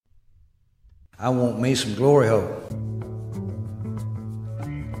I want me some glory hole.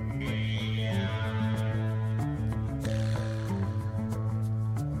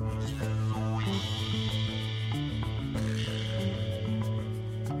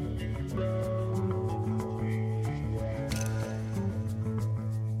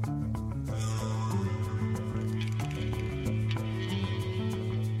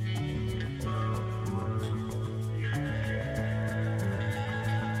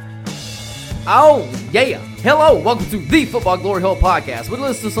 Oh, yeah. Hello, welcome to the Football Glory Hole Podcast. We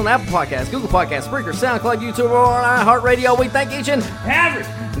listen to us on Apple Podcasts, Google Podcasts, Spreaker, SoundCloud, YouTube, or on iHeartRadio. We thank each and every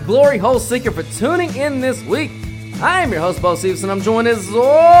Glory Hole seeker for tuning in this week. I am your host, Bo Cephas, and I'm joined as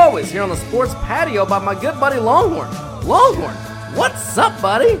always here on the sports patio by my good buddy Longhorn. Longhorn, what's up,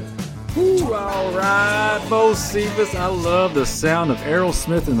 buddy? Ooh, all right, Bo Cephas. I love the sound of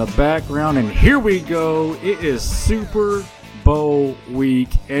Aerosmith in the background, and here we go. It is Super Bowl week,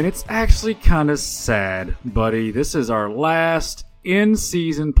 and it's actually kind of sad, buddy. This is our last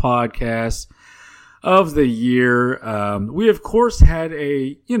in-season podcast of the year. We, of course, had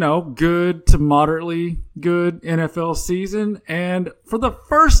a, good to moderately good NFL season, and for the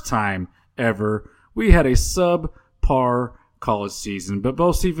first time ever, we had a subpar college season. But,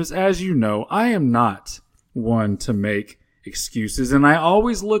 Bo Cephas, as you know, I am not one to make excuses, and I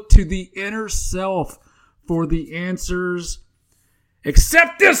always look to the inner self for the answers.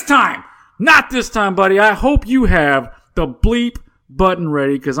 Except this time. Not this time, buddy. I hope you have the bleep button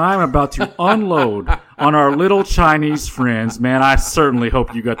ready because I'm about to unload on our little Chinese friends. Man, I certainly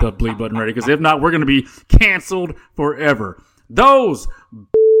hope you got the bleep button ready because if not, we're going to be canceled forever. Those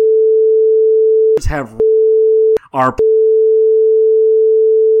have our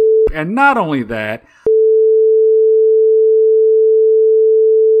and not only that,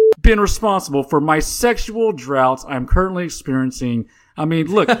 been responsible for my sexual droughts I'm currently experiencing. I mean,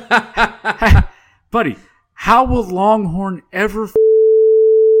 look, buddy, how will Longhorn ever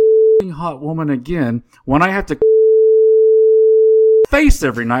hot woman again when I have to face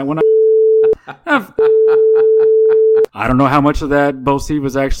every night when I don't know how much of that Bo C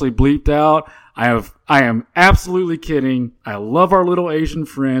was actually bleeped out. I am absolutely kidding. I love our little Asian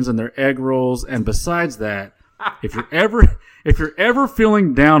friends and their egg rolls. And besides that, if you're ever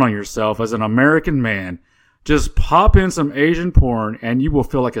feeling down on yourself as an American man, just pop in some Asian porn and you will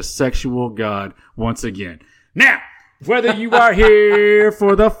feel like a sexual god once again. Now, whether you are here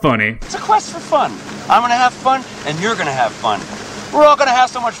for the funny. It's a quest for fun. I'm going to have fun and you're going to have fun. We're all going to have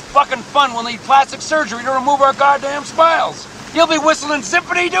so much fucking fun we'll need plastic surgery to remove our goddamn smiles. You'll be whistling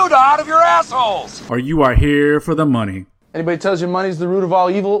Symphony Doodah out of your assholes. Or you are here for the money. Anybody tells you money's the root of all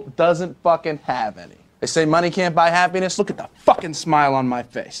evil doesn't fucking have any. They say money can't buy happiness. Look at the fucking smile on my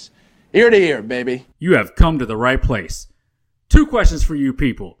face. Ear to ear, baby. You have come to the right place. 2 questions for you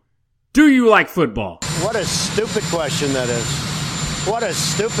people. Do you like football? What a stupid question that is. What a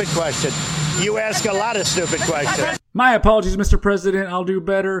stupid question. You ask a lot of stupid questions. My apologies, Mr. President. I'll do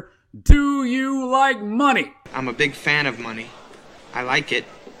better. Do you like money? I'm a big fan of money. I like it.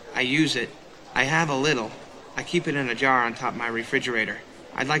 I use it. I have a little. I keep it in a jar on top of my refrigerator.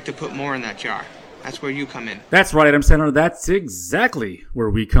 I'd like to put more in that jar. That's where you come in. That's right, Adam Center. That's exactly where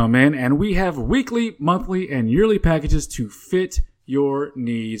we come in. And we have weekly, monthly, and yearly packages to fit your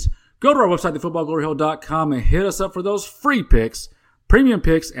needs. Go to our website, thefootballgloryhole.com, and hit us up for those free picks, premium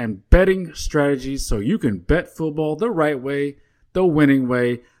picks, and betting strategies so you can bet football the right way, the winning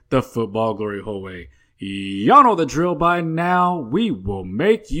way, the Football Glory Hole way. Y'all know the drill by now. We will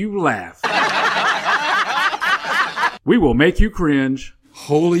make you laugh. We will make you cringe.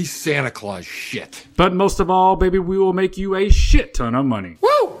 Holy Santa Claus shit. But most of all, baby, we will make you a shit ton of money.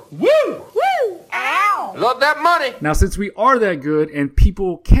 Woo! Woo! Woo! Ow! Love that money. Now, since we are that good and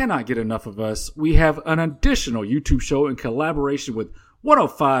people cannot get enough of us, we have an additional YouTube show in collaboration with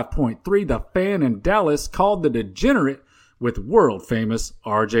 105.3 The Fan in Dallas called The Degenerate with world-famous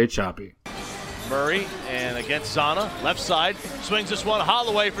RJ Choppy. Murray, and against Zana, left side, swings this one,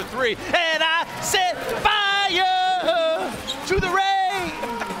 Holloway for 3, and I set fire to the rain.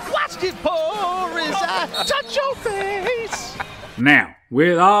 Watched it pour as I touch your face. Now,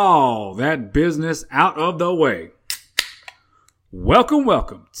 with all that business out of the way,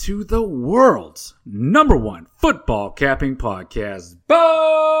 welcome to the world's #1 football capping podcast.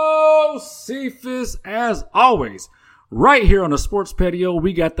 Bo Cephas, as always. Right here on the sports patio,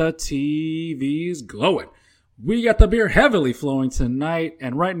 we got the TVs glowing. We got the beer heavily flowing tonight,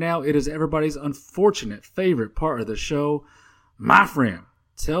 and right now it is everybody's unfortunate favorite part of the show. My friend,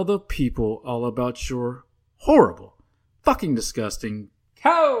 tell the people all about your horrible, fucking disgusting,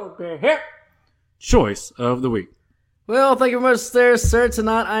 cold choice of the week. Well, thank you very much, sir.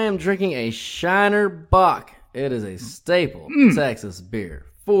 Tonight I am drinking a Shiner Bock. It is a staple Texas beer.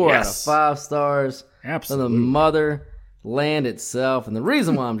 4 out of 5 stars. Absolutely. From the motherland itself. And the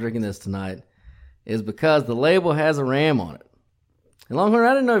reason why I'm drinking this tonight is because the label has a ram on it. And Longhorn,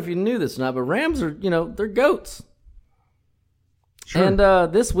 I didn't know if you knew this or not, but rams are, they're goats. Sure. And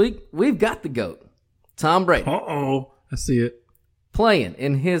this week, we've got the GOAT, Tom Brady. Uh-oh. I see it. Playing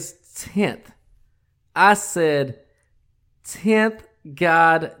in his 10th. I said 10th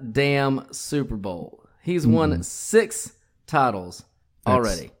goddamn Super Bowl. He's won 6 titles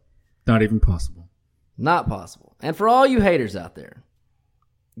already. Not even possible. Not possible. And for all you haters out there,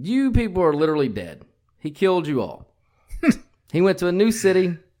 you people are literally dead. He killed you all. He went to a new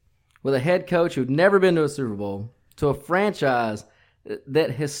city with a head coach who'd never been to a Super Bowl, to a franchise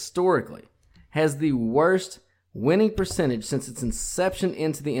that historically has the worst winning percentage since its inception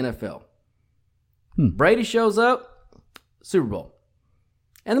into the NFL. Brady shows up, Super Bowl.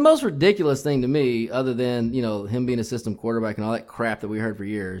 And the most ridiculous thing to me, other than, him being a system quarterback and all that crap that we heard for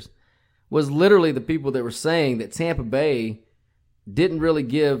years, was literally the people that were saying that Tampa Bay didn't really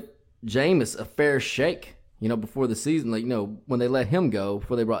give Jameis a fair shake, before the season, when they let him go,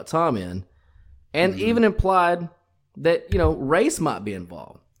 before they brought Tom in. And even implied that, race might be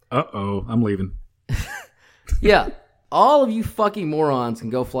involved. Uh-oh, I'm leaving. Yeah, all of you fucking morons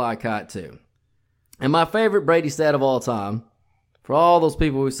can go fly a kite too. And my favorite Brady stat of all time, for all those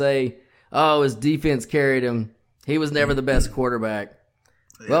people who say, oh, his defense carried him, he was never the best quarterback.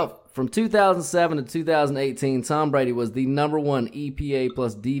 Well, from 2007 to 2018, Tom Brady was the number 1 EPA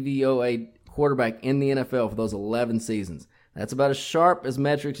plus DVOA quarterback in the NFL for those 11 seasons. That's about as sharp as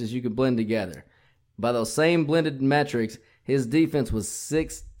metrics as you could blend together. By those same blended metrics, his defense was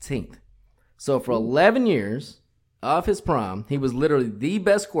 16th. So for 11 years of his prime, he was literally the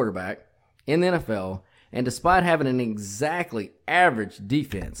best quarterback in the NFL. And despite having an exactly average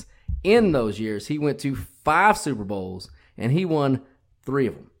defense in those years, he went to 5 Super Bowls and he won 3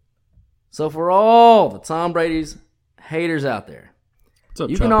 of them. So for all the Tom Brady's haters out there,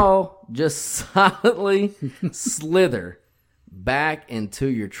 you can all just silently slither back into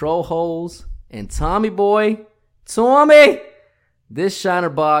your troll holes. And Tommy boy, this Shiner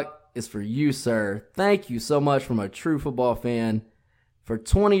Bock is for you, sir. Thank you so much from a true football fan for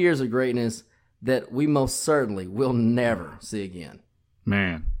 20 years of greatness that we most certainly will never see again.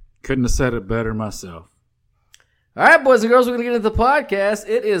 Man, couldn't have said it better myself. All right, boys and girls, we're going to get into the podcast.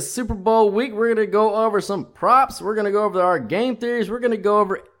 It is Super Bowl week. We're going to go over some props. We're going to go over our game theories. We're going to go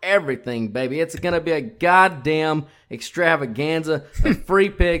over everything, baby. It's going to be a goddamn extravaganza of free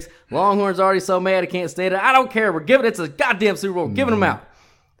picks. Longhorn's already so mad I can't stand it. I don't care. We're giving it to the goddamn Super Bowl. We're giving them out.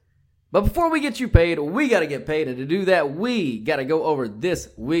 But before we get you paid, we got to get paid. And to do that, we got to go over this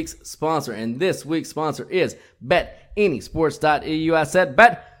week's sponsor. And this week's sponsor is BetAnySports.eu. I said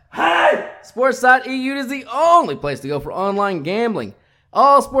bet. Hey! Sports.eu is the only place to go for online gambling.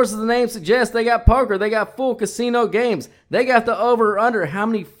 All sports, as the name suggests, they got poker, they got full casino games, they got the over or under how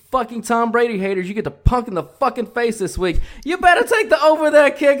many fucking Tom Brady haters you get to punk in the fucking face this week. You better take the over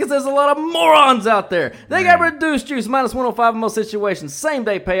that kid, because there's a lot of morons out there. They got reduced juice, minus 105 in most situations, same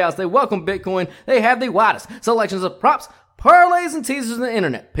day payouts, they welcome Bitcoin, they have the widest selections of props, parlays, and teasers on the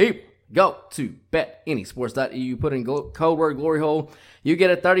internet. People, go to BetAnySports.eu, put in code word GLORYHOLE. You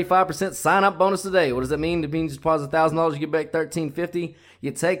get a 35% sign-up bonus today. What does that mean? It means you deposit $1,000, you get back $1,350. You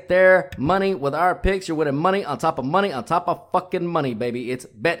take their money with our picks. You're winning money on top of money on top of fucking money, baby. It's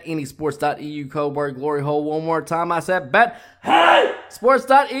BetAnySports.eu, code word GLORYHOLE. One more time, I said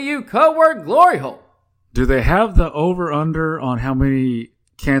BetAnySports.eu, code word GLORYHOLE. Do they have the over-under on how many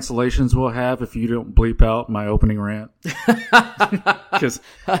cancellations we'll have if you don't bleep out my opening rant? Because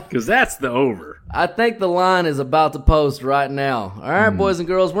that's the over. I think the line is about to post right now. All right, boys and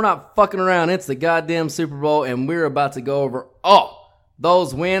girls, we're not fucking around. It's the goddamn Super Bowl, and we're about to go over all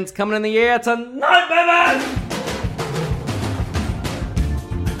those wins coming in the air tonight, baby!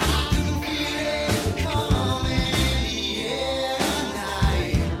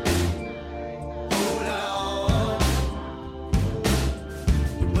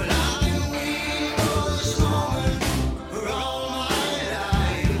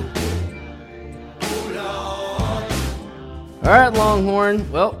 All right,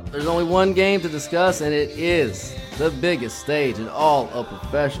 Longhorn. Well, there's only one game to discuss, and it is the biggest stage in all of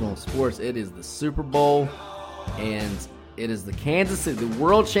professional sports. It is the Super Bowl, and it is the Kansas City, the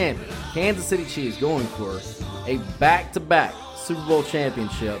world champion, Kansas City Chiefs, going for a back-to-back Super Bowl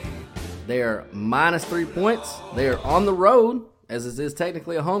championship. They are minus 3 points. They are on the road, as this is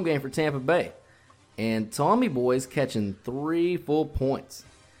technically a home game for Tampa Bay. And Tommy Boy's catching 3 full points.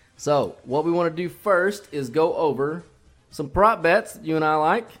 So, what we want to do first is go over some prop bets that you and I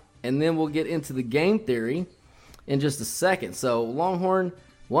like, and then we'll get into the game theory in just a second. So, Longhorn,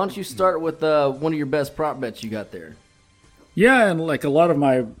 why don't you start with one of your best prop bets you got there? Yeah, and like a lot of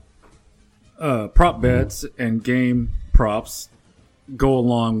my prop bets and game props go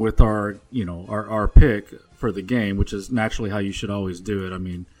along with our pick for the game, which is naturally how you should always do it. I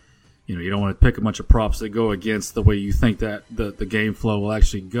mean, you don't want to pick a bunch of props that go against the way you think that the game flow will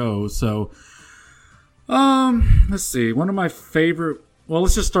actually go. So, let's see. One of my favorite. Well,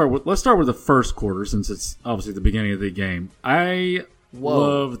 let's start with the first quarter since it's obviously the beginning of the game. I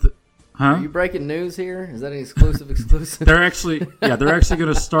loved. Huh? Are you breaking news here? Is that an exclusive? They're actually going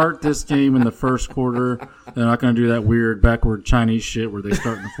to start this game in the first quarter. They're not going to do that weird backward Chinese shit where they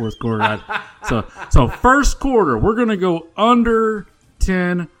start in the fourth quarter. So first quarter, we're going to go under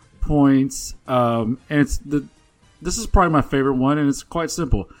 10 points. And this is probably my favorite one, and it's quite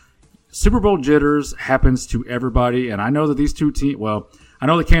simple. Super Bowl jitters happens to everybody, and I know that these two teams. Well, I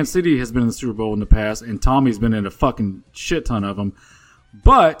know that Kansas City has been in the Super Bowl in the past, and Tommy's been in a fucking shit ton of them.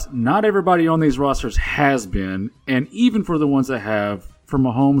 But not everybody on these rosters has been, and even for the ones that have, for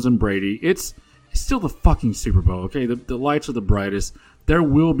Mahomes and Brady, it's still the fucking Super Bowl, okay? The lights are the brightest. There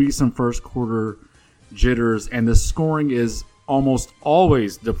will be some first quarter jitters, and the scoring is almost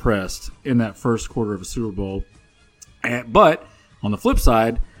always depressed in that first quarter of a Super Bowl. But on the flip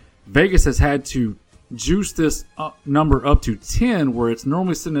side, Vegas has had to juice this number up to 10, where it's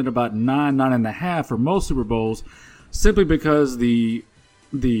normally sitting at about 9.5 for most Super Bowls, simply because the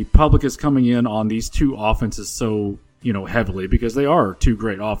public is coming in on these two offenses so heavily, because they are two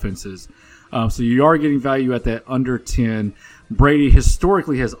great offenses. So you are getting value at that under 10. Brady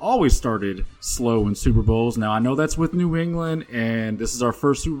historically has always started slow in Super Bowls. Now I know that's with New England, and this is our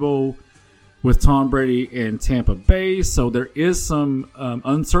first Super Bowl with Tom Brady in Tampa Bay, so there is some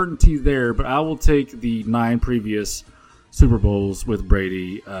uncertainty there. But I will take the 9 previous Super Bowls with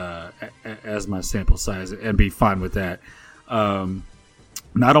Brady as my sample size and be fine with that.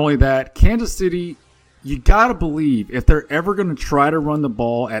 Not only that, Kansas City, you got to believe if they're ever going to try to run the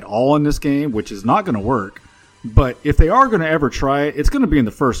ball at all in this game, which is not going to work, but if they are going to ever try it, it's going to be in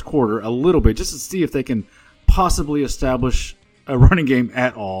the first quarter a little bit just to see if they can possibly establish a running game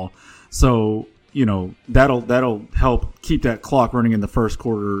at all. So, that'll help keep that clock running in the first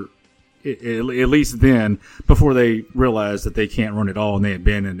quarter, at least then, before they realize that they can't run it all and they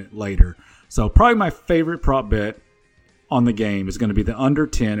abandon it later. So probably my favorite prop bet on the game is going to be the under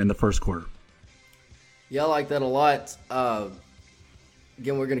 10 in the first quarter. Yeah, I like that a lot.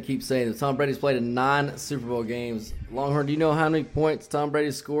 Again, we're going to keep saying that Tom Brady's played in 9 Super Bowl games. Longhorn, do you know how many points Tom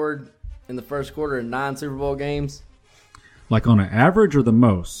Brady scored in the first quarter in 9 Super Bowl games? Like on an average or the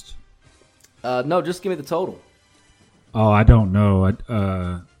most? No, just give me the total. Oh, I don't know.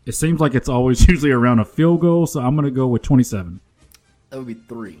 It seems like it's always usually around a field goal, so I'm going to go with 27. That would be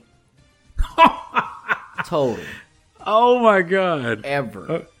 3. Total. Oh, my God.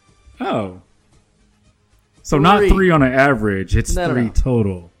 Ever. So 3. Not 3 on an average. It's No. 3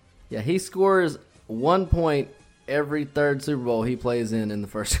 total. Yeah, he scores 1 point every third Super Bowl he plays in the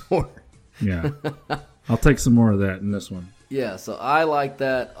first quarter. Yeah. I'll take some more of that in this one. Yeah, so I like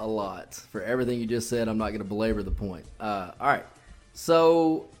that a lot. For everything you just said, I'm not going to belabor the point. All right.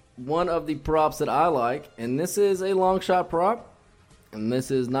 So one of the props that I like, and this is a long shot prop, and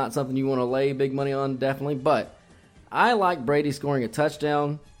this is not something you want to lay big money on, definitely, but I like Brady scoring a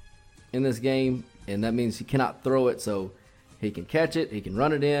touchdown in this game, and that means he cannot throw it, so he can catch it, he can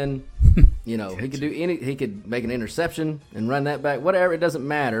run it in, he could do he could make an interception and run that back, whatever, it doesn't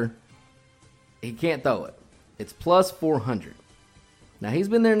matter. He can't throw it. It's plus 400. Now, he's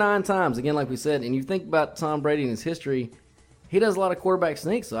been there 9 times, again, like we said, and you think about Tom Brady and his history, he does a lot of quarterback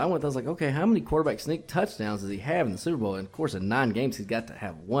sneaks, so I was like, okay, how many quarterback sneak touchdowns does he have in the Super Bowl? And, of course, in 9 games, he's got to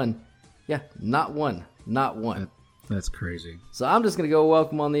have 1. Yeah, not one. That's crazy. So I'm just going to go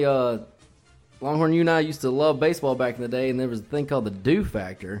welcome on the Longhorn. You and I used to love baseball back in the day, and there was a thing called the do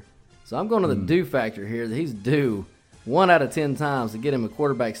factor. So I'm going to the do factor here. He's due 1 out of 10 times to get him a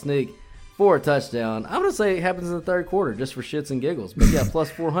quarterback sneak for a touchdown. I'm going to say it happens in the third quarter just for shits and giggles. But, yeah,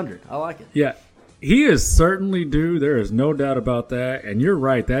 plus 400. I like it. Yeah, he is certainly due. There is no doubt about that. And you're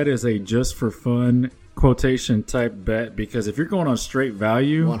right. That is a just for fun quotation type bet, because if you're going on straight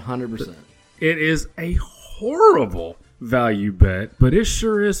value, 100%. It is a horrible value bet, but it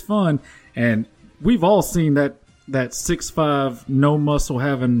sure is fun. And we've all seen that 6'5", no muscle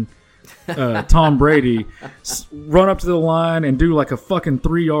having Tom Brady run up to the line and do like a fucking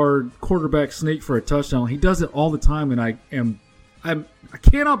 3-yard quarterback sneak for a touchdown. He does it all the time, and I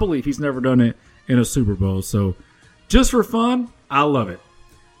cannot believe he's never done it in a Super Bowl. So just for fun, I love it.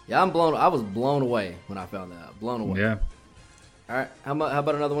 Yeah, I was blown away when I found that out. Blown away. Yeah. All right. How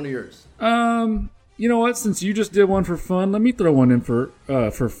about another one of yours? You know what? Since you just did one for fun, let me throw one in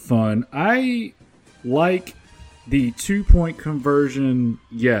for fun. I like the 2-point conversion,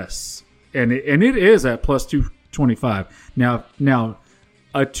 yes, and it is at plus 225. Now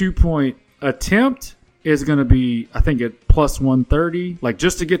a 2-point attempt is going to be, I think, at plus 130. Like,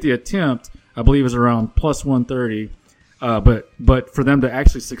 just to get the attempt, I believe is around plus 130. But for them to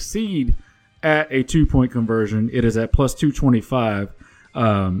actually succeed at a 2-point conversion, it is at plus 225.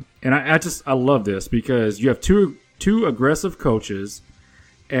 And I love this because you have two aggressive coaches,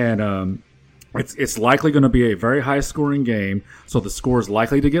 and it's likely going to be a very high scoring game. So the score is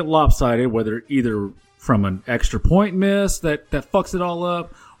likely to get lopsided, whether either from an extra point miss that fucks it all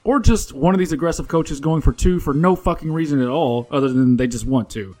up, or just one of these aggressive coaches going for 2 for no fucking reason at all, other than they just want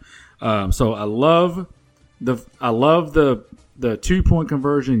to. So I love the 2-point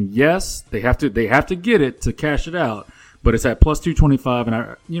conversion. Yes, they have to get it to cash it out, but it's at plus 225,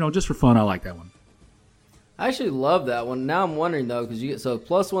 and just for fun, I like that one. I actually love that one. Now I'm wondering though, because you get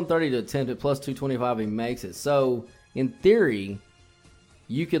plus 130 to attempt it, plus 225 he makes it. So in theory,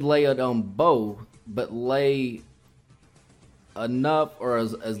 you could lay it on both, but lay enough or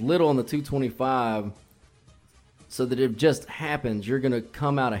as little on the 225 so that if it just happens, you're going to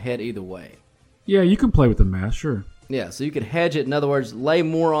come out ahead either way. Yeah, you can play with the math, sure. Yeah, so you could hedge it. In other words, lay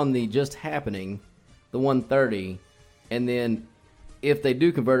more on the just happening, the 130, and then if they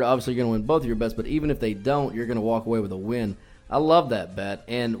do convert it, obviously you're going to win both of your bets, but even if they don't, you're going to walk away with a win. I love that bet,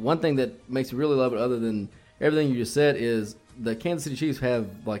 and one thing that makes me really love it, other than everything you just said, is the Kansas City Chiefs have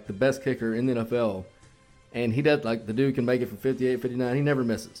like the best kicker in the NFL, and he does, like, the dude can make it from 58, 59, he never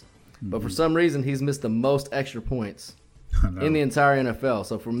misses. But for some reason, he's missed the most extra points in the entire NFL.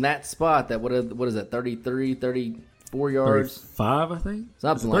 So from that spot, what is that, 33, 34 yards? 35, I think?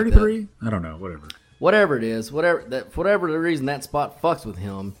 Something like 33? I don't know, whatever. Whatever it is, for whatever the reason, that spot fucks with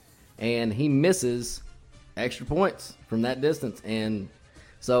him, and he misses extra points from that distance. And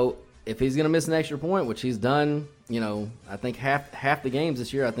so if he's going to miss an extra point, which he's done, I think half the games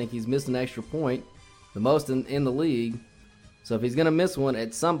this year, I think he's missed an extra point, the most in the league. So if he's going to miss one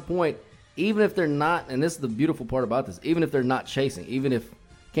at some point, even if they're not, and this is the beautiful part about this, even if they're not chasing, even if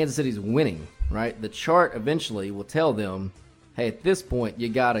Kansas City's winning, right, the chart eventually will tell them, hey, at this point, you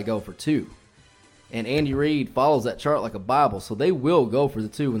got to go for 2. And Andy Reid follows that chart like a Bible, so they will go for the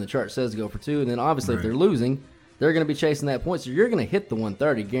 2 when the chart says to go for 2. And then obviously if they're losing, they're going to be chasing that point. So you're going to hit the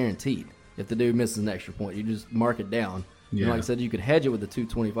 130 guaranteed if the dude misses an extra point. You just mark it down. Yeah. And like I said, you could hedge it with the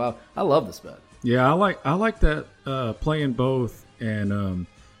 225. I love this bet. Yeah, I like that playing both and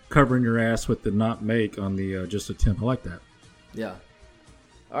covering your ass with the not make on the just attempt. I like that. Yeah.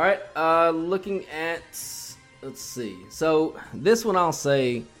 All right. Looking at, let's see. So this one I'll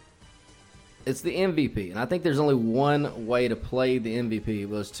say it's the MVP, and I think there's only one way to play the MVP.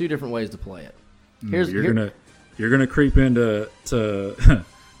 But there's 2 different ways to play it. You're gonna creep into to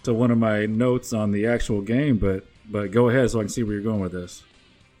one of my notes on the actual game, but go ahead so I can see where you're going with this.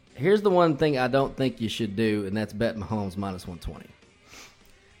 Here's the one thing I don't think you should do, and that's bet Mahomes minus 120.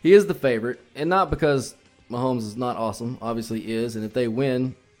 He is the favorite, and not because Mahomes is not awesome. Obviously he is, and if they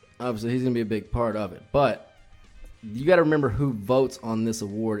win, obviously he's going to be a big part of it. But you got to remember who votes on this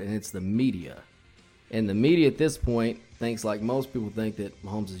award, and it's the media. And the media at this point thinks, like most people think, that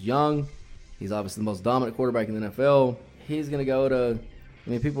Mahomes is young. He's obviously the most dominant quarterback in the NFL. He's going to go to,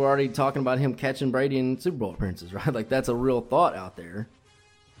 people are already talking about him catching Brady in Super Bowl appearances, right? Like, that's a real thought out there.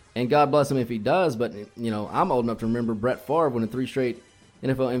 And God bless him if he does, but, I'm old enough to remember Brett Favre winning 3 straight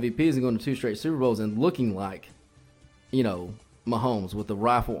NFL MVPs and going to 2 straight Super Bowls and looking like, Mahomes with the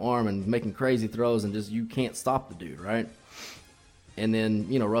rifle arm and making crazy throws and just, you can't stop the dude, right? And then,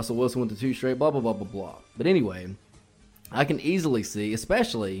 Russell Wilson went to 2 straight, blah, blah, blah, blah, blah. But anyway, I can easily see,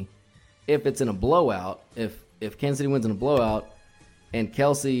 especially if it's in a blowout, if Kansas City wins in a blowout, and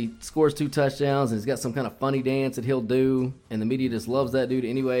Kelsey scores 2 touchdowns and he's got some kind of funny dance that he'll do, and the media just loves that dude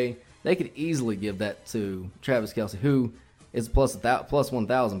anyway, they could easily give that to Travis Kelsey, who is plus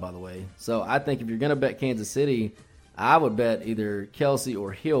 1,000, by the way. So I think if you're going to bet Kansas City, I would bet either Kelsey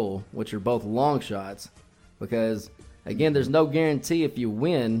or Hill, which are both long shots, because, again, there's no guarantee if you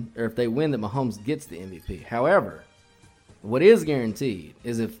win, or if they win, that Mahomes gets the MVP. However, what is guaranteed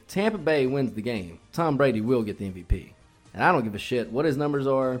is if Tampa Bay wins the game, Tom Brady will get the MVP. And I don't give a shit what his numbers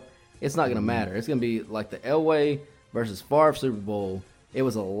are. It's not going to matter. It's going to be like the Elway versus Favre Super Bowl. It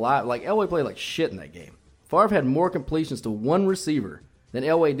was a lot. Like, Elway played like shit in that game. Favre had more completions to one receiver than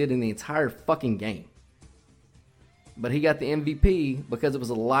Elway did in the entire fucking game. But he got the MVP because it was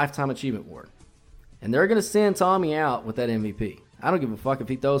a Lifetime Achievement Award. And they're going to send Tommy out with that MVP. I don't give a fuck if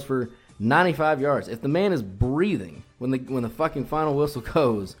he throws for 95 yards. If the man is breathing when the fucking final whistle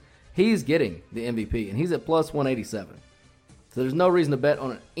goes, he's getting the MVP, and he's at plus 187. So there's no reason to bet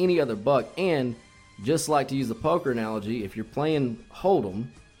on any other buck. And just like to use the poker analogy, if you're playing Hold'em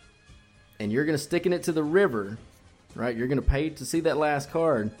and you're going to sticking it to the river, right? You're going to pay to see that last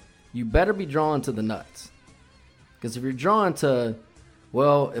card. You better be drawn to the nuts. Because if you're drawn to,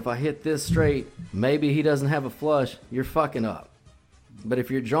 well, if I hit this straight, maybe he doesn't have a flush, you're fucking up. But if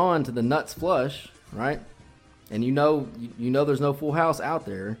you're drawn to the nuts flush, right, and you know there's no full house out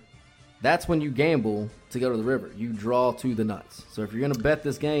there, that's when you gamble to go to the river. You draw to the nuts. So if you're going to bet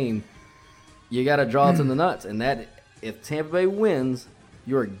this game, you got to draw to the nuts. And that, if Tampa Bay wins,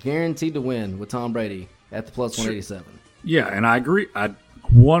 you're guaranteed to win with Tom Brady at the plus 187. Yeah, and I agree. I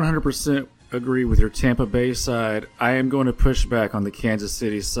 100% agree with your Tampa Bay side. I am going to push back on the Kansas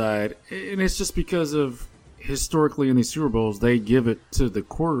City side, and it's just because of historically in these Super Bowls they give it to the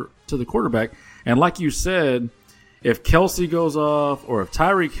quarterback. And like you said, if Kelsey goes off or if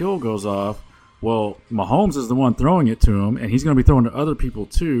Tyreek Hill goes off, well, Mahomes is the one throwing it to him, and he's going to be throwing to other people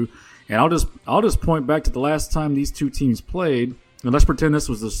too. And I'll just point back to the last time these two teams played, and let's pretend this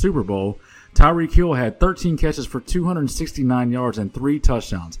was the Super Bowl. Tyreek Hill had 13 catches for 269 yards and 3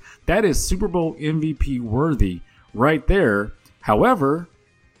 touchdowns. That is Super Bowl MVP worthy right there. However,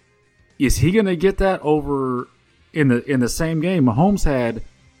 is he going to get that over in the same game? Mahomes had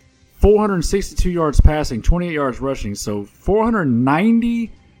 462 yards passing, 28 yards rushing, so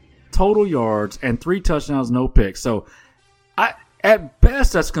 490 total yards and 3 touchdowns, no picks. So at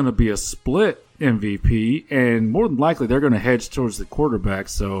best, that's going to be a split MVP, and more than likely they're going to hedge towards the quarterback.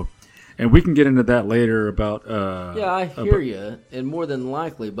 So, and we can get into that later about. Yeah, I hear you, and more than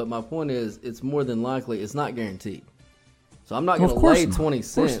likely. But my point is, it's more than likely. It's not guaranteed. So I'm not going to lay 20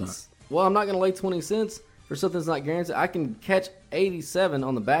 cents. Well, I'm not going to lay 20 cents for something that's not guaranteed. I can catch 87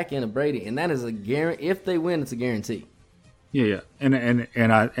 on the back end of Brady, and that is a guarantee. If they win, it's a guarantee. Yeah, and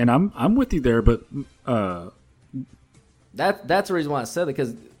I'm with you there, but that's the reason why I said it,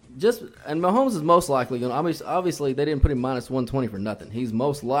 because and Mahomes is most likely going. Obviously, they didn't put him minus 120 for nothing. He's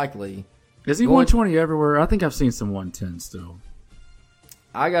most likely. Is he 120 everywhere? I think I've seen some 110 still.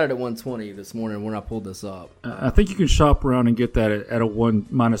 I got it at 120 this morning when I pulled this up. I think you can shop around and get that at a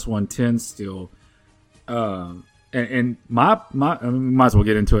minus 110 still. And my I mean, might as well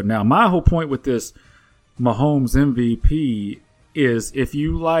get into it now. My whole point with this Mahomes MVP is if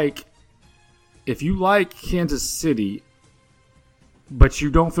you like Kansas City, but you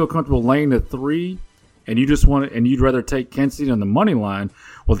don't feel comfortable laying the 3, and you just want it, and you'd rather take Kansas City on the money line.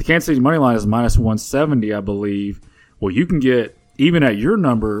 Well, the Kansas City money line is minus 170, I believe. Well, you can get, even at your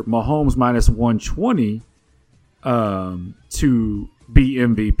number, Mahomes minus 120 to be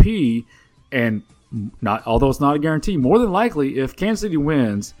MVP, and although it's not a guarantee, more than likely, if Kansas City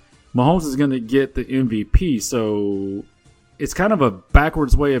wins, Mahomes is going to get the MVP. So it's kind of a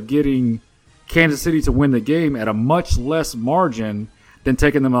backwards way of getting Kansas City to win the game at a much less margin than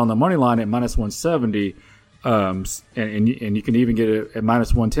taking them on the money line at minus 170. And you can even get it at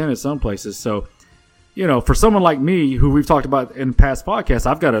minus 110 at some places. So, you know, for someone like me, who we've talked about in past podcasts,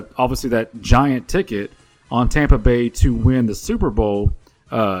 I've got obviously that giant ticket on Tampa Bay to win the Super Bowl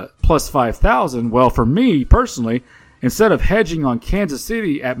plus 5,000. Well, for me personally, instead of hedging on Kansas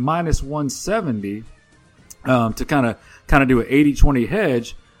City at minus 170 to kind of do an 80-20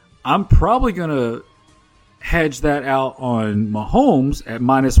 hedge, I'm probably going to hedge that out on Mahomes at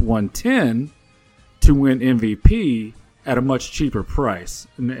minus 110 to win MVP at a much cheaper price.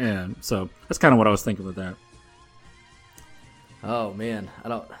 And so that's kind of what I was thinking with that. Oh, man.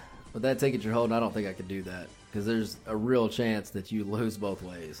 With that ticket you're holding, I don't think I could do that, because there's a real chance that you lose both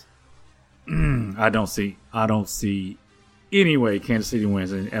ways. I don't see any way Kansas City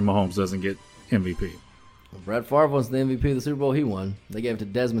wins and Mahomes doesn't get MVP. Well, Brett Favre was the MVP of the Super Bowl he won. They gave it to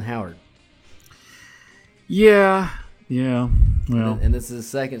Desmond Howard. Yeah. Well, and this is his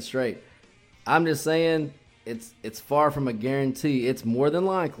second straight. I'm just saying it's far from a guarantee. It's more than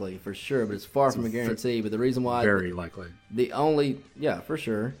likely for sure, but it's far from a guarantee. But the reason why very likely. For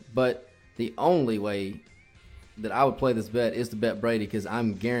sure. But the only way that I would play this bet is to bet Brady, because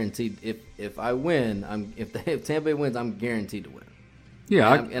I'm guaranteed if I win, if Tampa Bay wins, I'm guaranteed to win. Yeah,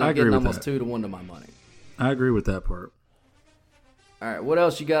 I agree with getting almost that. 2-1 to my money. I agree with that part. All right, what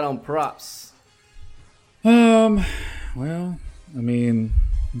else you got on props? Well, I mean,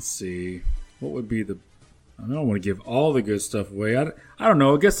 let's see. What would be I don't want to give all the good stuff away. I don't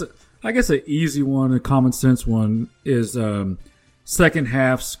know. I guess an easy one, a common sense one, is second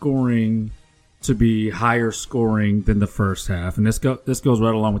half scoring to be higher scoring than the first half, and this goes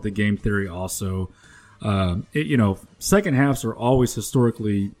right along with the game theory also. Second halves are always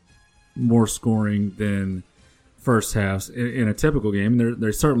historically more scoring than first halves in a typical game.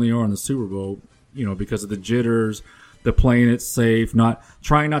 They certainly are in the Super Bowl, because of the jitters, the playing it safe,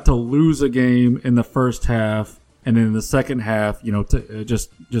 trying not to lose a game in the first half, and then in the second half,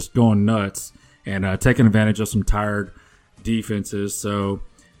 just going nuts and taking advantage of some tired defenses. So,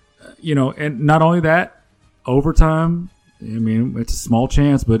 and not only that, overtime. I mean, it's a small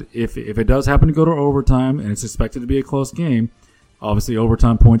chance, but if it does happen to go to overtime and it's expected to be a close game, obviously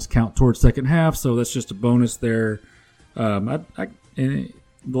overtime points count towards second half, so that's just a bonus there. The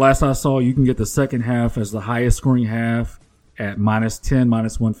last I saw, you can get the second half as the highest scoring half at -10,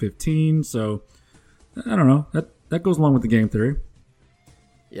 -115. So I don't know. That goes along with the game theory.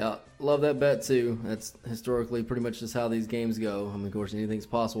 Yeah, love that bet too. That's historically pretty much just how these games go. I mean, of course, anything's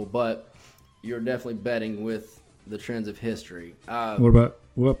possible, but you're definitely betting with the trends of history. What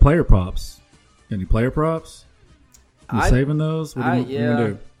about player props? Any player props? You saving those? What are you gonna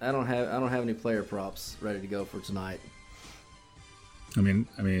do? I don't have any player props ready to go for tonight. I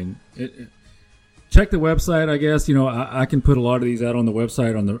mean, check the website. I guess I can put a lot of these out on the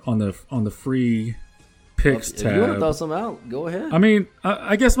website on the free picks tab. If you want to throw some out, go ahead. I mean,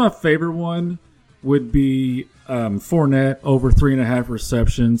 I guess my favorite one would be Fournette over 3.5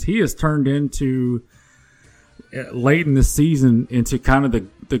 receptions. He has turned into late in the season into kind of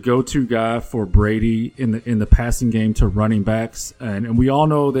the go-to guy for Brady in the passing game to running backs, and we all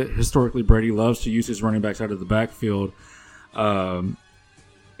know that historically Brady loves to use his running backs out of the backfield.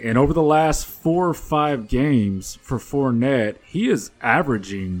 And over the last 4 or 5 games for Fournette, he is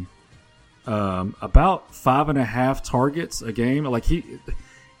averaging about 5.5 targets a game. Like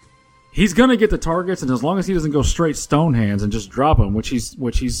he's gonna get the targets, and as long as he doesn't go straight stone hands and just drop them, which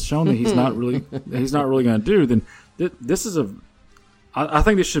he's shown that he's not really gonna do, then this is I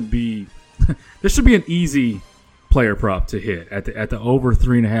think this should be an easy player prop to hit at the over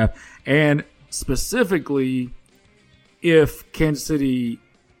 3.5, and specifically if Kansas City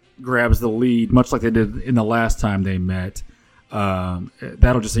grabs the lead, much like they did in the last time they met.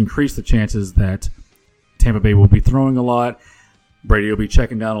 That'll just increase the chances that Tampa Bay will be throwing a lot. Brady will be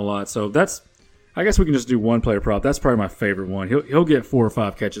checking down a lot. So I guess we can just do one player prop. That's probably my favorite one. He'll get 4 or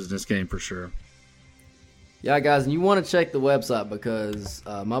 5 catches in this game for sure. Yeah, guys, and you want to check the website because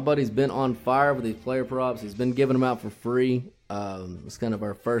my buddy's been on fire with these player props. He's been giving them out for free. It's kind of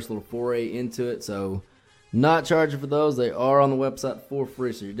our first little foray into it. So not charging for those. They are on the website for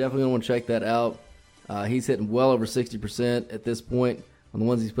free, so you're definitely going to want to check that out. He's hitting well over 60% at this point on the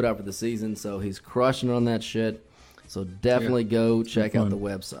ones he's put out for the season, so he's crushing on that shit. So definitely go check out the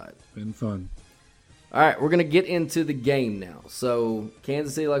website. Been fun. All right, we're going to get into the game now. So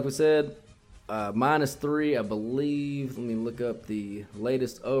Kansas City, like we said, -3, I believe. Let me look up the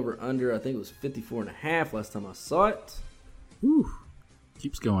latest over-under. I think it was 54.5 last time I saw it. Whew.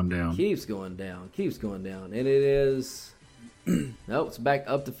 Keeps going down. Keeps going down. And it is nope, it's back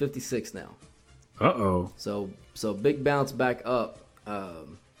up to 56 now. Uh-oh. So big bounce back up.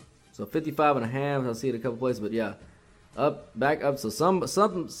 So 55.5, I see it a couple places, but yeah, back up. So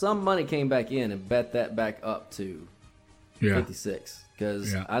some money came back in and bet that back up to 56.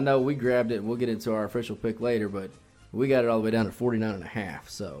 Because I know we grabbed it, and we'll get into our official pick later, but we got it all the way down to 49.5.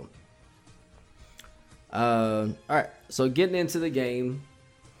 So, all right. So getting into the game,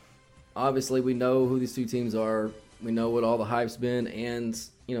 obviously we know who these two teams are. We know what all the hype's been, and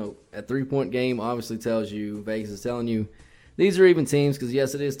a 3-point game obviously tells you, Vegas is telling you, these are even teams because,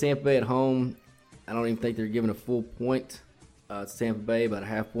 yes, it is Tampa Bay at home. I don't even think they're giving a full point. It's Tampa Bay, about a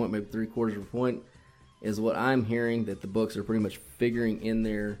half point, maybe 3/4 of a point is what I'm hearing that the books are pretty much figuring in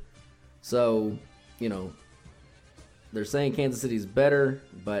there. So, they're saying Kansas City's better,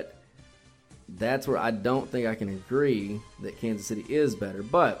 but that's where I don't think I can agree that Kansas City is better.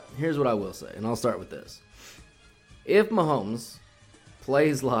 But here's what I will say, and I'll start with this. If Mahomes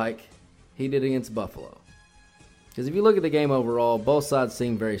plays like he did against Buffalo, because if you look at the game overall, both sides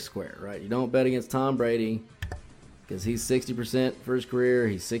seem very square, right? You don't bet against Tom Brady because he's 60% for his career.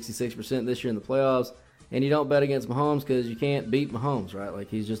 He's 66% this year in the playoffs. And you don't bet against Mahomes because you can't beat Mahomes, right? Like,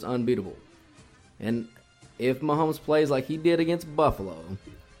 he's just unbeatable. And if Mahomes plays like he did against Buffalo,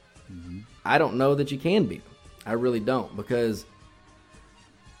 I don't know that you can beat him. I really don't, because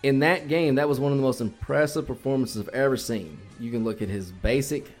in that game, that was one of the most impressive performances I've ever seen. You can look at his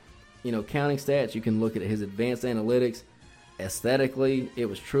basic, counting stats. You can look at his advanced analytics. Aesthetically, it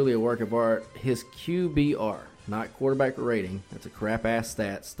was truly a work of art. His QBR, not quarterback rating, that's a crap-ass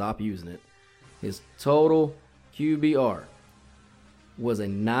stat. Stop using it. His total QBR was a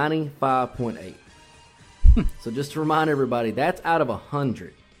 95.8. So just to remind everybody, that's out of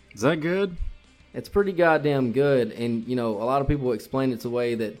 100. Is that good? It's pretty goddamn good. And, a lot of people explain it the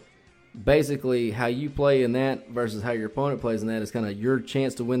way that basically how you play in that versus how your opponent plays in that is kind of your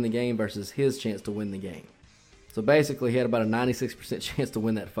chance to win the game versus his chance to win the game. So basically, he had about a 96% chance to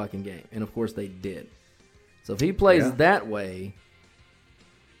win that fucking game. And, of course, they did. So if he plays that way,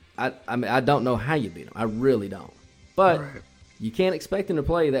 I mean, I don't know how you beat him. I really don't. But you can't expect him to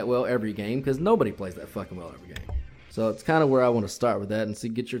play that well every game because nobody plays that fucking well every game. So it's kind of where I want to start with that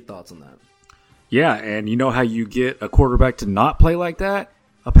and get your thoughts on that. Yeah, and you know how you get a quarterback to not play like that?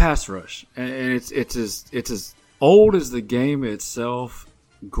 A pass rush. And it's as old as the game itself.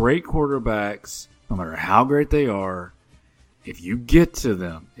 Great quarterbacks, no matter how great they are, if you get to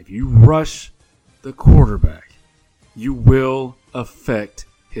them, if you rush the quarterback, you will affect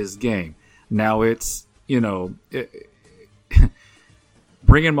his game. Now it's,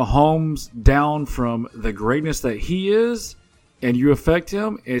 bringing Mahomes down from the greatness that he is and you affect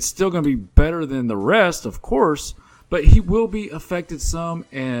him, it's still going to be better than the rest, of course, but he will be affected some.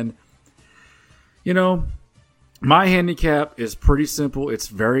 And, my handicap is pretty simple. It's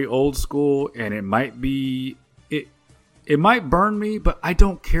very old school, and it might burn me, but I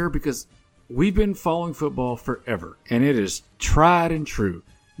don't care because we've been following football forever, and it is tried and true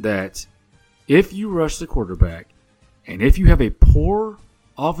that if you rush the quarterback and if you have a poor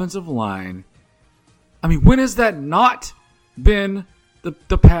offensive line, I mean, when has that not been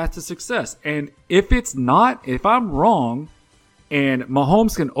the path to success? And if it's not, if I'm wrong and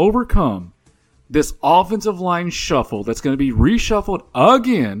Mahomes can overcome this offensive line shuffle that's going to be reshuffled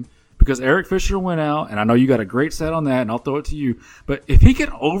again because Eric Fisher went out, and I know you got a great set on that, and I'll throw it to you. But if he can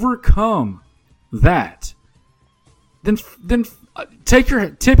overcome that, then tip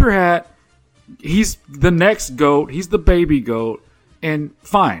your hat. He's the next GOAT. He's the baby GOAT, and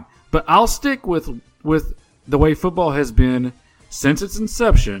fine. But I'll stick with the way football has been since its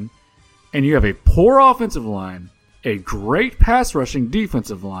inception, and you have a poor offensive line, a great pass rushing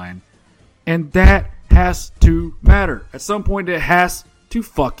defensive line, and that has to matter. At some point, it has to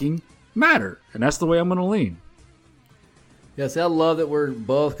fucking matter. And that's the way I'm going to lean. Yeah, see, I love that we're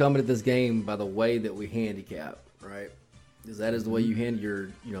both coming to this game by the way that we handicap, right? Because that is the way you handle your,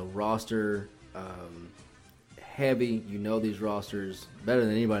 roster heavy. You know these rosters better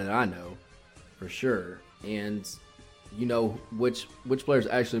than anybody that I know, for sure. And you know which players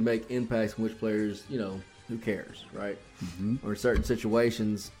actually make impacts and which players, who cares, right? Mm-hmm. Or in certain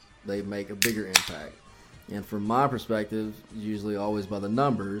situations, they make a bigger impact. And from my perspective, usually always by the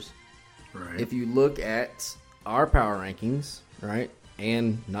numbers. Right. If you look at our power rankings, right,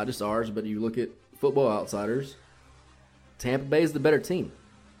 and not just ours, but you look at Football Outsiders, Tampa Bay is the better team.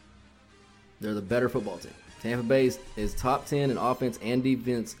 They're the better football team. Tampa Bay is top 10 in offense and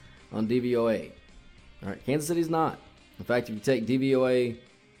defense on DVOA. All right, Kansas City's not. In fact, if you take DVOA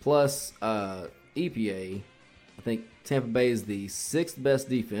plus EPA, I think Tampa Bay is the 6th best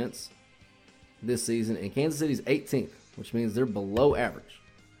defense this season, and Kansas City's 18th, which means they're below average.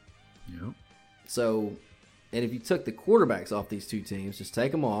 Yep. So, and if you took the quarterbacks off these two teams, just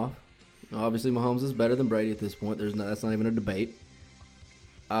take them off. Obviously, Mahomes is better than Brady at this point. That's not even a debate.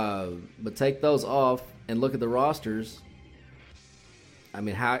 But take those off and look at the rosters. I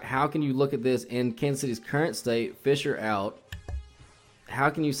mean, how can you look at this in Kansas City's current state, Fisher out, how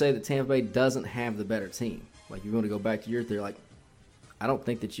can you say that Tampa Bay doesn't have the better team? Like, you want to go back to your theory, like, I don't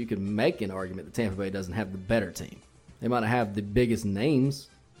think that you could make an argument that Tampa Bay doesn't have the better team. They might not have the biggest names,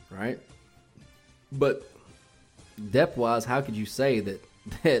 right? But depth-wise, how could you say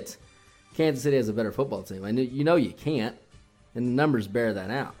that Kansas City has a better football team? I know you can't, and the numbers bear that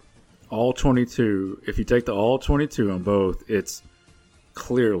out. All 22, if you take the all 22 on both, it's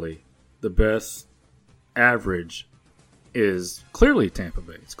clearly the best average is clearly Tampa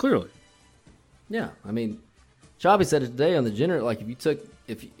Bay. It's clearly. Yeah, I mean, Chavi said it today on the general. Like, if you took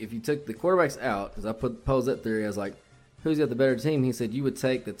the quarterbacks out, because I posed that theory as like, who's got the better team? He said you would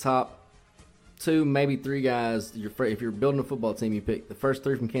take the top 2, maybe 3 guys. If you're building a football team, you pick the first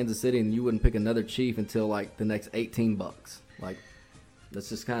 3 from Kansas City, and you wouldn't pick another Chief until like the next $18. Like, that's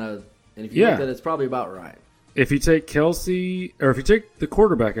just kind of. And if you look at it, it's probably about right. If you take Kelsey, or if you take the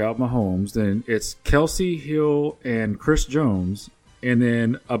quarterback out, Mahomes, then it's Kelsey, Hill, and Chris Jones, and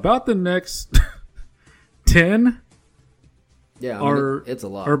then about the next 10 it's a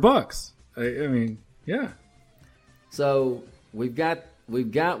lot. Or Bucks. I mean, yeah. So we've got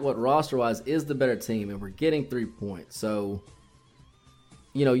what roster-wise is the better team, and we're getting 3 points. So,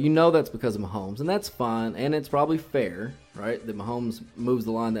 you know that's because of Mahomes, and that's fine, and it's probably fair, right, that Mahomes moves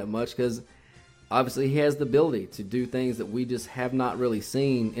the line that much because obviously he has the ability to do things that we just have not really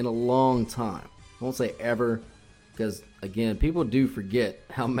seen in a long time. I won't say ever because, again, people do forget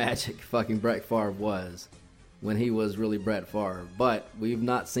how magic fucking Brett Favre was. when he was really Brett Favre. But we've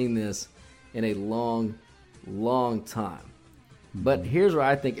not seen this in a long, long time. But here's where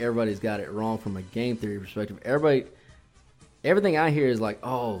I think everybody's got it wrong from a game theory perspective. Everything I hear is like,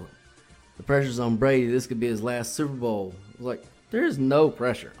 oh, the pressure's on Brady. This could be his last Super Bowl. It's like, there is no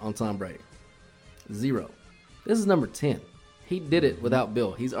pressure on Tom Brady. 0. This is number 10. He did it without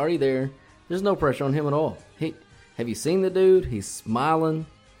Bill. He's already there. There's no pressure on him at all. Have you seen the dude? He's smiling.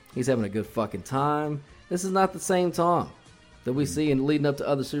 He's having a good fucking time. This is not the same Tom that we see in leading up to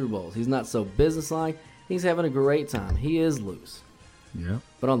other Super Bowls. He's not so businesslike. He's having a great time. He is loose. Yeah.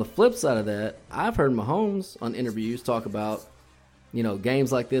 But on the flip side of that, I've heard Mahomes on interviews talk about,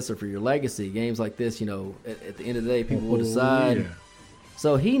 games like this are for your legacy. Games like this, at the end of the day, people will decide. Yeah.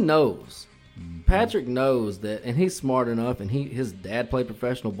 So he knows. Patrick knows that, and he's smart enough, and his dad played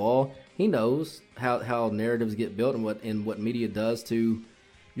professional ball. He knows how narratives get built and what media does to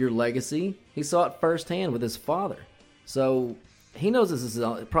your legacy. He saw it firsthand with his father. So he knows this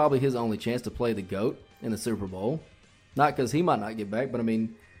is probably his only chance to play the GOAT in the Super Bowl. Not because he might not get back, but I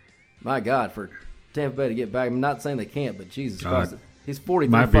mean, my God, for Tampa Bay to get back, I'm not saying they can't, but Jesus Christ, he's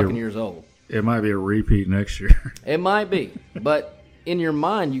 43 fucking years old. It might be a repeat next year. It might be, but in your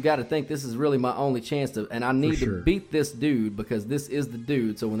mind, you got to think this is really my only chance to, and I need to beat this dude because this is the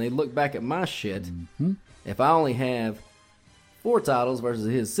dude. So when they look back at my shit, if I only have 4 titles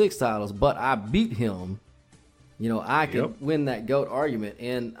versus his 6 titles, but I beat him, I can win that GOAT argument.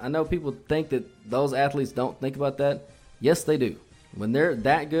 And I know people think that those athletes don't think about that. Yes, they do. When they're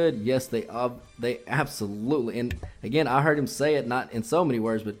that good, yes, they absolutely. And again, I heard him say it, not in so many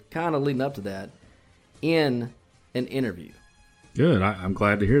words, but kind of leading up to that in an interview. Good. I'm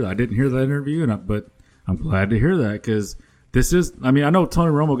glad to hear that. I didn't hear that interview, but I'm glad to hear that because this is. I mean, I know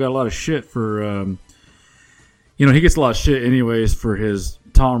Tony Romo got a lot of shit for. He gets a lot of shit anyways for his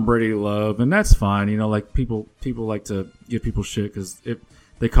Tom Brady love, and that's fine. Like people like to give people shit because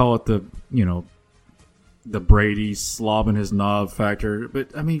they call it the Brady slobbing his knob factor. But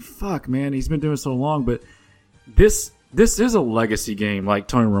I mean, fuck, man, he's been doing it so long. But this is a legacy game, like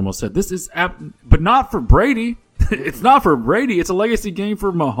Tony Romo said. This is, but not for Brady. It's not for Brady. It's a legacy game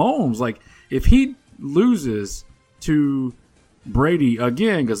for Mahomes. Like, if he loses to Brady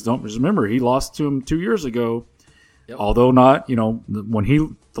again, because don't remember, he lost to him 2 years ago. Yep. Although not,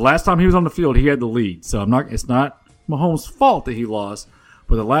 the last time he was on the field, he had the lead. So it's not Mahomes' fault that he lost.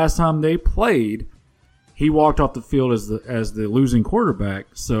 But the last time they played, he walked off the field as the losing quarterback.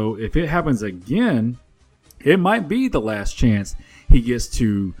 So if it happens again, it might be the last chance he gets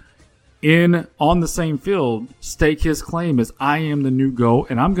to, on the same field, stake his claim as I am the new GOAT,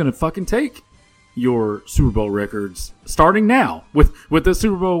 and I'm going to fucking take your Super Bowl records starting now with the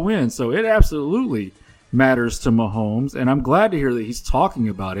Super Bowl win. So it absolutely matters to Mahomes, and I'm glad to hear that he's talking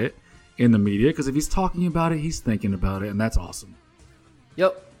about it in the media, because if he's talking about it, he's thinking about it, and that's awesome.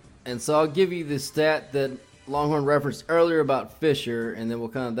 Yep. And so I'll give you the stat that Longhorn referenced earlier about Fisher, and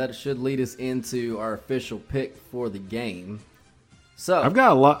then that should lead us into our official pick for the game. So I've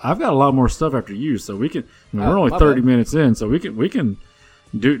got a lot more stuff after you, so we can. We're only 30 minutes in, so we can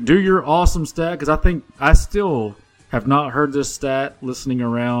do your awesome stat, because I think I still have not heard this stat listening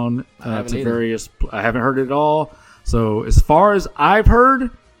around to various. I haven't heard it at all. So as far as I've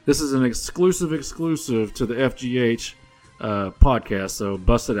heard, this is an exclusive to the FGH podcast. So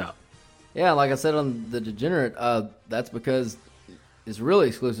bust it out. Yeah, like I said on the Degenerate, that's because it's really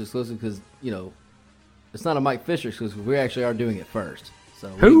exclusive because it's not a Mike Fisher exclusive. We actually are doing it first. So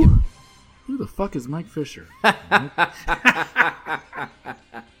who the fuck is Mike Fisher?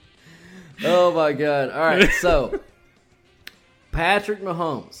 Oh my God! All right, so Patrick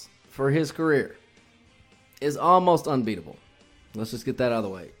Mahomes for his career is almost unbeatable. Let's just get that out of the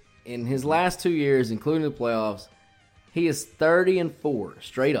way. In his last 2 years, including the playoffs, he is 30-4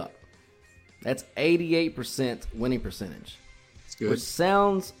 straight up. That's 88% winning percentage, which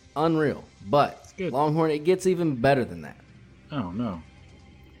sounds unreal, but Longhorn, it gets even better than that. Oh, no.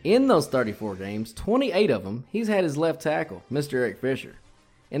 In those 34 games, 28 of them, he's had his left tackle, Mr. Eric Fisher.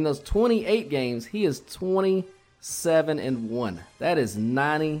 In those 28 games, he is 27-1. That is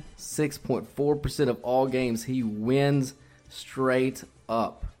 96.4% of all games he wins straight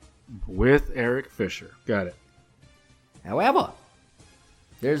up. With Eric Fisher. Got it. However,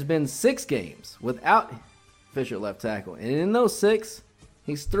 there's been 6 games without Fisher at left tackle. And in those 6,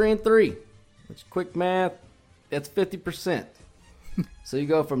 he's 3-3. Which, quick math, that's 50%. So you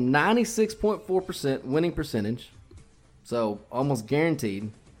go from 96.4% winning percentage, so almost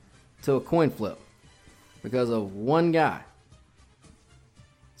guaranteed, to a coin flip because of one guy.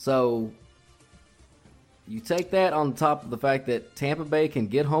 So you take that on top of the fact that Tampa Bay can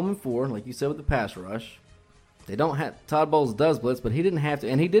get home in 4, like you said with the pass rush. They don't have Todd Bowles does blitz, but he didn't have to,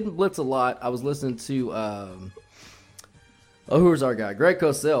 and he didn't blitz a lot. I was listening to who was our guy? Greg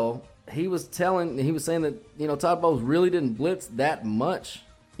Cosell. He was saying that Todd Bowles really didn't blitz that much.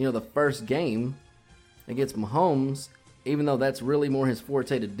 The first game against Mahomes, even though that's really more his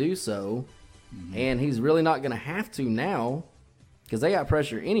forte to do so, and he's really not going to have to now because they got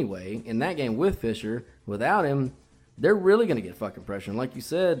pressure anyway in that game with Fisher. Without him, they're really going to get fucking pressure. And like you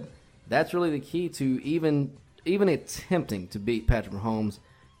said, that's really the key to even attempting to beat Patrick Mahomes.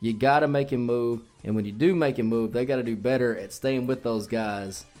 You got to make him move, and when you do make him move, they got to do better at staying with those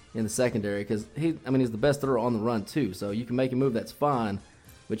guys in the secondary because he's the best thrower on the run too. So you can make him move, that's fine,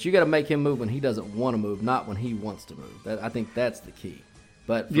 but you got to make him move when he doesn't want to move, not when he wants to move. I think that's the key.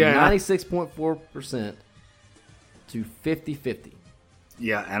 But from 96.4% to 50-50.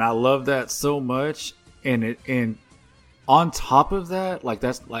 Yeah, and I love that so much. And on top of that,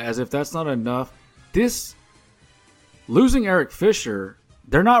 as if that's not enough, losing Eric Fisher,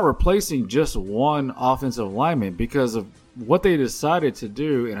 they're not replacing just one offensive lineman because of what they decided to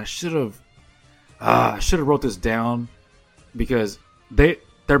do. And I should have wrote this down because they're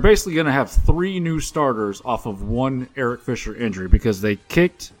basically going to have 3 new starters off of one Eric Fisher injury because they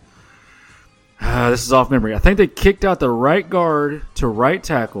kicked. This is off memory. I think they kicked out the right guard to right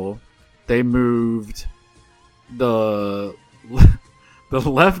tackle. They moved the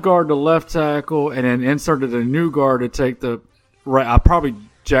left guard to left tackle, and then inserted a new guard to take the right. I probably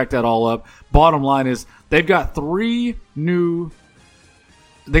jacked that all up. Bottom line is they've got 3 new.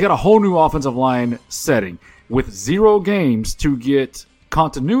 They got a whole new offensive line setting with 0 games to get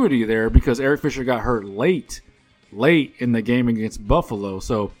continuity there because Eric Fisher got hurt late in the game against Buffalo.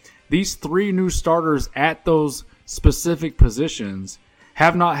 So these 3 new starters at those specific positions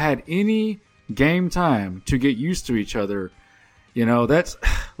have not had any game time to get used to each other. That's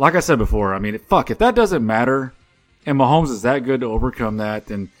like I said before. If that doesn't matter and Mahomes is that good to overcome that,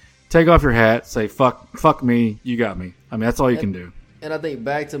 then take off your hat, say fuck me, you got me. That's all you can do. And I think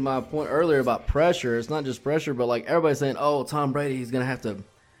back to my point earlier about pressure, it's not just pressure, but like everybody's saying, oh, Tom Brady, he's going to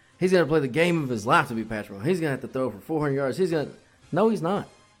play the game of his life to be Patrick Mahomes. He's going to have to throw for 400 yards. No, he's not.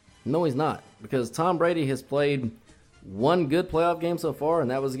 No, he's not. Because Tom Brady has played one good playoff game so far,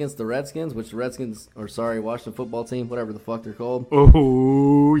 and that was against the Redskins, Washington football team, whatever the fuck they're called.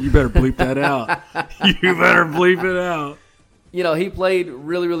 Oh, you better bleep that out. You better bleep it out. He played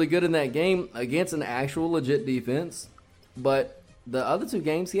really, really good in that game against an actual legit defense, but the other 2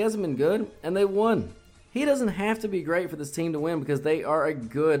 games, he hasn't been good, and they won. He doesn't have to be great for this team to win because they are a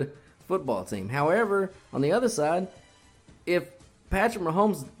good football team. However, on the other side, if Patrick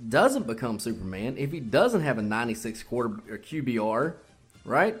Mahomes doesn't become Superman, if he doesn't have a 96 quarter or QBR,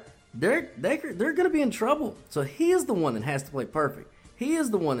 right, they're going to be in trouble. So he is the one that has to play perfect. He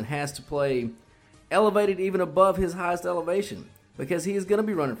is the one that has to play elevated even above his highest elevation because he is going to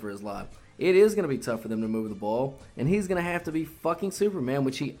be running for his life. It is going to be tough for them to move the ball, and he's going to have to be fucking Superman,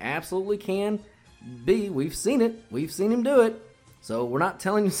 which he absolutely can be. We've seen it. We've seen him do it. So we're not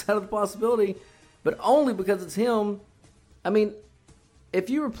telling you it's out of the possibility, but only because it's him.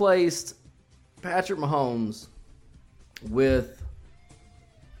 If you replaced Patrick Mahomes with,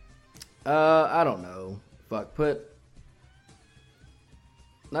 I don't know, put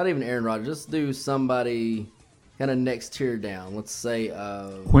not even Aaron Rodgers, just do somebody kind of next tier down. Let's say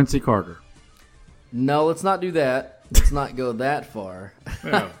Quincy Carter. No, let's not do that. Let's not go that far.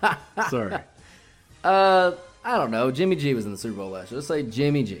 Oh, sorry. I don't know. Jimmy G was in the Super Bowl last year. Let's say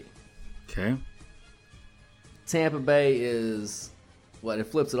Jimmy G. Okay. Tampa Bay is, it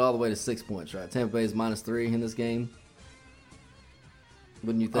flips it all the way to 6 points, right? Tampa Bay is -3 in this game.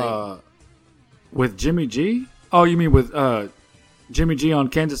 Wouldn't you think? With Jimmy G? Oh, you mean with Jimmy G on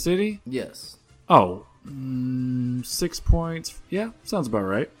Kansas City? Yes. Oh, 6 points. Yeah, sounds about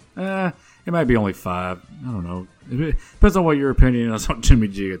right. It might be only 5. I don't know. It depends on what your opinion is on Jimmy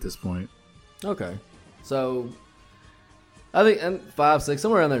G at this point. Okay. So, I think 5, 6,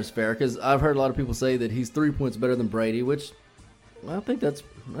 somewhere around there is fair because I've heard a lot of people say that he's 3 points better than Brady, which I think that's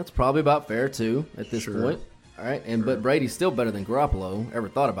probably about fair too at this point. All right, but Brady's still better than Garoppolo ever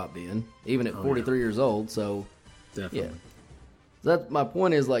thought about being, even at 43 years old. So, definitely. Yeah. So that's my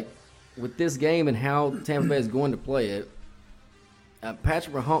point is with this game and how Tampa Bay is going to play it.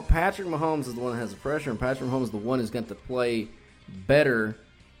 Patrick Mahomes is the one that has the pressure, and Patrick Mahomes is the one who's going to play better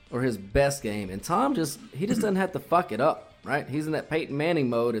or his best game. And Tom just doesn't have to fuck it up, right? He's in that Peyton Manning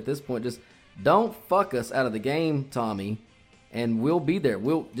mode at this point. Just don't fuck us out of the game, Tommy, and we'll be there.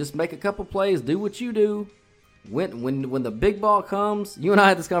 We'll just make a couple plays, do what you do. When the big ball comes, you and I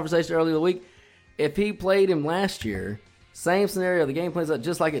had this conversation earlier in the week. If he played him last year, same scenario, the game plays out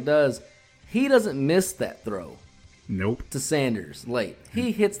just like it does, He doesn't miss that throw. Nope. To Sanders late.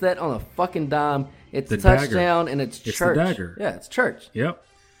 He hits that on a fucking dime. It's the a touchdown, dagger. and it's It's church. the dagger. Yeah, it's church. Yep.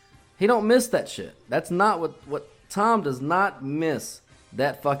 He don't miss that shit. That's not what Tom does not miss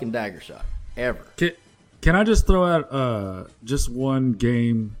that fucking dagger shot ever. Can I just throw out just one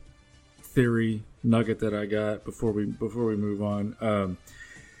game theory nugget that I got before we move on?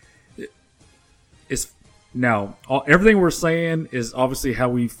 It's now everything we're saying is obviously how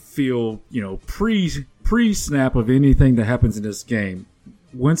we feel, pre snap of anything that happens in this game.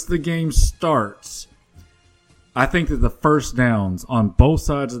 Once the game starts, I think that the first downs on both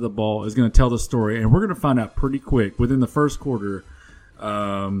sides of the ball is going to tell the story, and we're going to find out pretty quick within the first quarter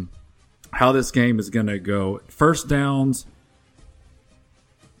how this game is going to go. First downs,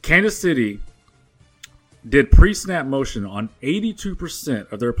 Kansas City did pre-snap motion on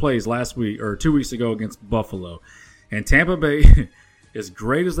 82% of their plays last week or 2 weeks ago against Buffalo, and Tampa Bay, as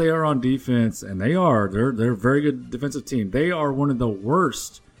great as they are on defense, and they're a very good defensive team. They are one of the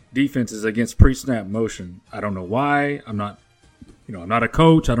worst defenses against pre-snap motion. I don't know why. I'm not a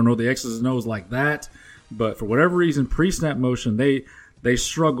coach. I don't know the X's and O's like that. But for whatever reason, pre-snap motion, they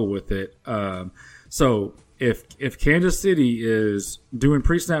struggle with it. So if Kansas City is doing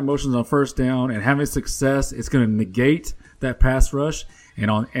pre-snap motions on first down and having success, it's going to negate that pass rush.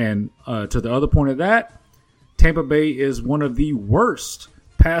 And to the other point of that, Tampa Bay is one of the worst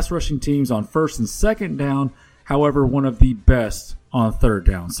pass rushing teams on first and second down. However, one of the best on third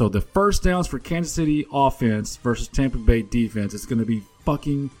down. So the first downs for Kansas City offense versus Tampa Bay defense, it's going to be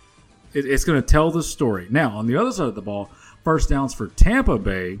it's going to tell the story. Now, on the other side of the ball, first downs for Tampa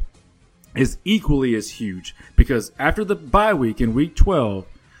Bay is equally as huge because after the bye week in week 12,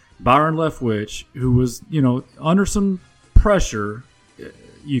 Byron Leftwich, who was, under some pressure,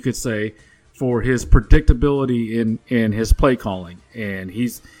 you could say, for his predictability in his play calling. And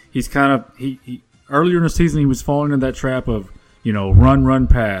he's kind of he earlier in the season he was falling into that trap of, run,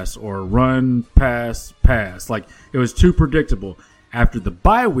 pass, or run, pass. Like, it was too predictable. After the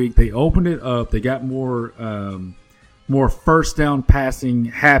bye week, they opened it up. They got more first down passing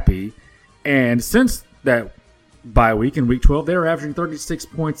happy. And since that bye week in week 12, they're averaging 36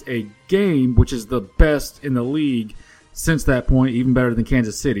 points a game, which is the best in the league since that point, even better than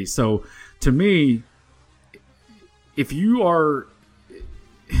Kansas City. So, to me, if you're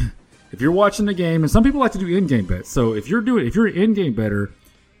watching the game, and some people like to do in-game bets. So if you're an in-game better,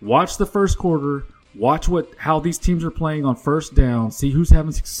 watch the first quarter, watch how these teams are playing on first down, see who's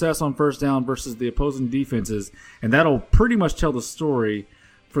having success on first down versus the opposing defenses, and that'll pretty much tell the story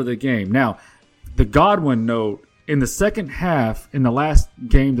for the game. Now, the Godwin note, in the second half, in the last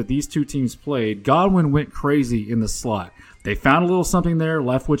game that these two teams played, Godwin went crazy in the slot. They found a little something there.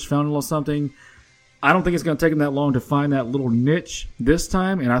 Leftwich found a little something. I don't think it's going to take them that long to find that little niche this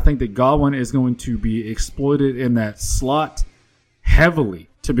time, and I think that Godwin is going to be exploited in that slot heavily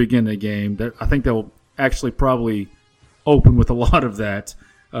to begin the game. I think they'll actually probably open with a lot of that,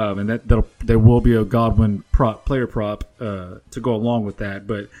 and there will be a Godwin player prop to go along with that.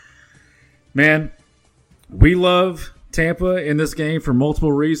 But, man, we love Tampa in this game for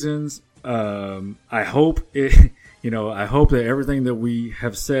multiple reasons. I hope I hope that everything that we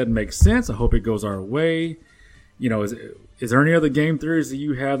have said makes sense. I hope it goes our way. Is there any other game theories that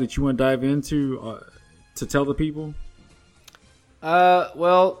you have that you want to dive into to tell the people?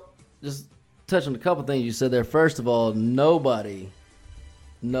 Well, just touch on a couple things you said there. First of all, nobody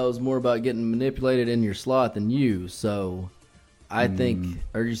knows more about getting manipulated in your slot than you. So I think,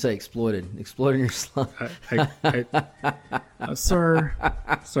 or did you say exploiting your slot?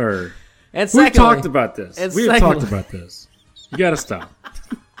 Sir. And secondly, we've talked about this. We have talked about this. You got to stop.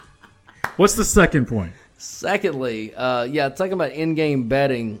 What's the second point? Secondly, talking about in-game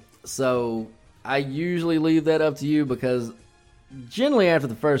betting. So I usually leave that up to you because generally after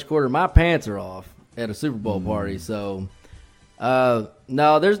the first quarter, my pants are off at a Super Bowl party. So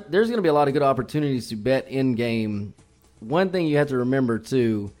no, there's going to be a lot of good opportunities to bet in-game. One thing you have to remember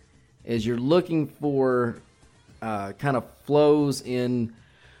too is you're looking for kind of flows in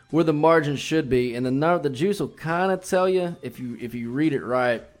where the margin should be, and the juice will kind of tell you if you read it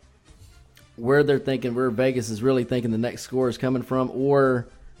right where they're thinking, where Vegas is really thinking the next score is coming from, or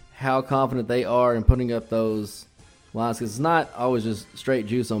how confident they are in putting up those lines. Because it's not always just straight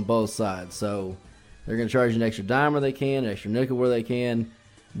juice on both sides. So they're going to charge you an extra dime where they can, an extra nickel where they can,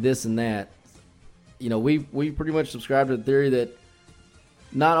 this and that. We pretty much subscribe to the theory that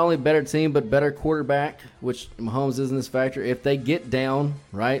not only better team, but better quarterback, which Mahomes is in this factor. If they get down,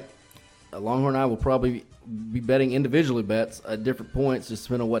 right, Longhorn and I will probably be betting individually bets at different points, just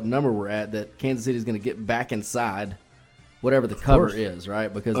depending on what number we're at, that Kansas City is going to get back inside whatever the cover is,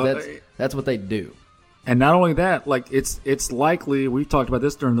 right? Because that's what they do. And not only that, like it's likely, we've talked about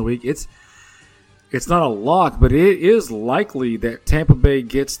this during the week, it's not a lock, but it is likely that Tampa Bay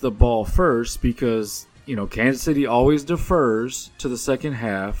gets the ball first because, Kansas City always defers to the second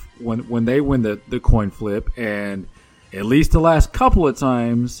half when they win the coin flip. And at least the last couple of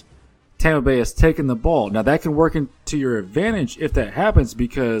times, Tampa Bay has taken the ball. Now, that can work into your advantage if that happens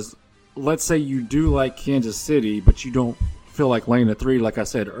because let's say you do like Kansas City, but you don't feel like laying a 3, like I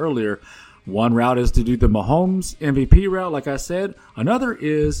said earlier. One route is to do the Mahomes MVP route, like I said. Another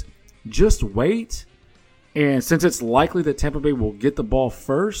is just wait. And since it's likely that Tampa Bay will get the ball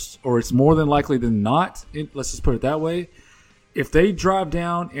first, or it's more than likely than not, let's just put it that way, if they drive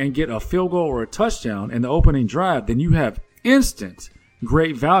down and get a field goal or a touchdown in the opening drive, then you have instant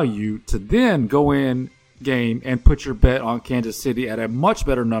great value to then go in game and put your bet on Kansas City at a much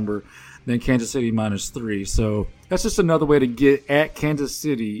better number than Kansas City -3. So that's just another way to get at Kansas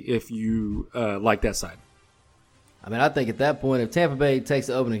City if you like that side. I mean, I think at that point, if Tampa Bay takes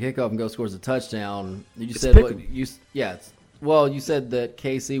the opening kickoff and scores a touchdown, you said you said that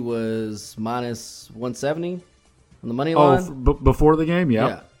KC was -170 on the money line. Before the game,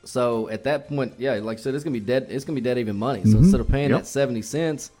 yeah. So at that point, like I said, it's gonna be dead. It's gonna be dead even money. So instead of paying that 70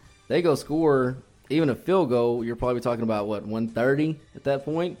 cents, they go score even a field goal. You're probably talking about 130 at that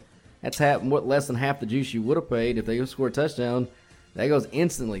point. That's less than half the juice you would have paid if they go score a touchdown. That goes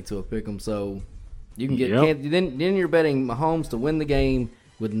instantly to a pick'em. So you can get then you're betting Mahomes to win the game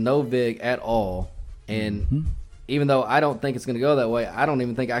with no vig at all. And even though I don't think it's going to go that way, I don't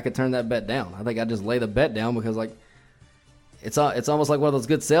even think I could turn that bet down. I think I just lay the bet down because it's almost like one of those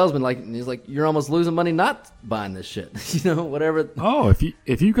good salesmen. Like he's like, you're almost losing money not buying this shit. Whatever. Oh,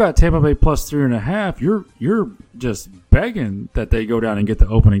 if you got Tampa Bay +3.5, you're just begging that they go down and get the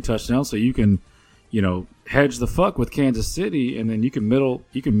opening touchdown so you can, hedge the fuck with Kansas City, and then you can middle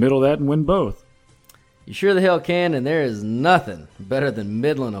that and win both. You sure the hell can, and there is nothing better than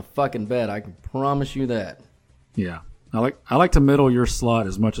middling a fucking bet. I can promise you that. Yeah, I like to middle your slot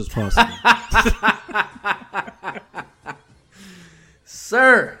as much as possible.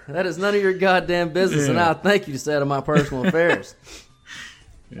 Sir, that is none of your goddamn business, and I'll thank you to stay out of my personal affairs.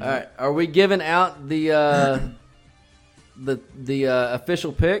 All right, are we giving out the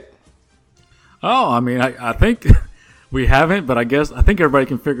official pick? Oh, I mean, I think we haven't, but I think everybody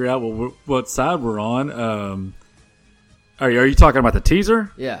can figure out what side we're on. Are you talking about the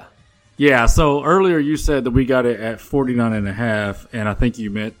teaser? Yeah. Yeah, so earlier you said that we got it at 49.5, and I think you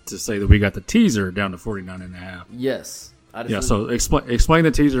meant to say that we got the teaser down to 49.5. Yes. So explain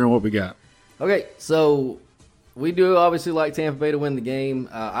the teaser and what we got. Okay, so we do obviously like Tampa Bay to win the game.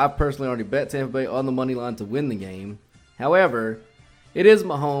 I personally already bet Tampa Bay on the money line to win the game. However, it is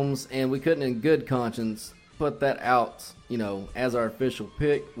Mahomes, and we couldn't in good conscience put that out, as our official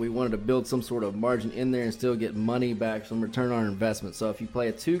pick. We wanted to build some sort of margin in there and still get money back, some return on our investment. So if you play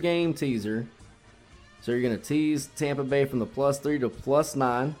a 2-game teaser, so you're going to tease Tampa Bay from the +3 to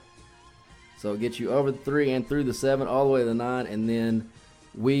 +9. So it gets you over the 3 and through the 7, all the way to the 9. And then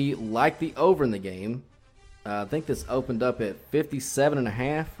we like the over in the game. I think this opened up at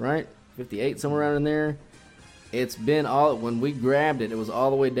 57.5, right? 58, somewhere around in there. It's been when we grabbed it, it was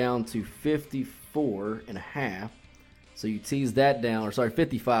all the way down to 54.5. So you tease that down,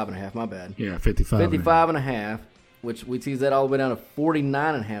 55.5, my bad. Yeah, 55. 55.5, which we teased that all the way down to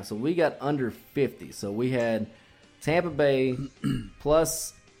 49.5. So we got under 50. So we had Tampa Bay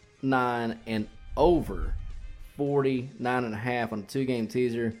 +9 and over 49.5 on a 2-game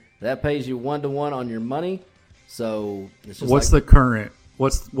teaser. That pays you 1-to-1 on your money. So it's just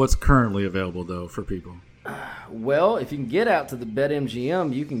what's currently available though for people? Well, if you can get out to the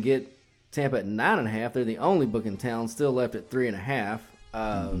BetMGM, you can get Tampa at 9.5. They're the only book in town, still left at 3.5.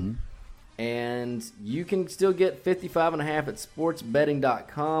 And you can still get 55.5 at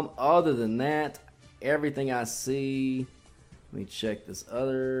sportsbetting.com. Other than that, everything I see, let me check this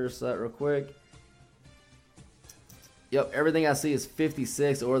other site real quick. Yep, everything I see is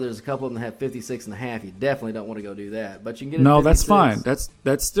 56, or there's a couple of them that have 56.5. You definitely don't want to go do that, but you can get it. No, 56. that's fine.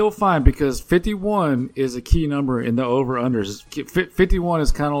 That's still fine because 51 is a key number in the over/unders. 51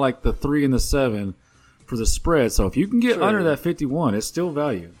 is kind of like the 3 and the 7 for the spread. So if you can get under that 51, it's still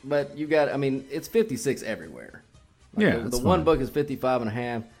value. But you got, it's 56 everywhere. The fine. one book is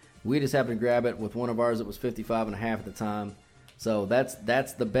 55.5. We just happened to grab it with one of ours that was 55.5 at the time. So that's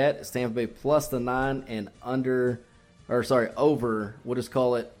the bet. It's Tampa Bay plus the 9 and under. Over. We'll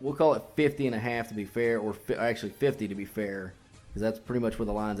call it 50.5 to be fair, or actually 50 to be fair, because that's pretty much where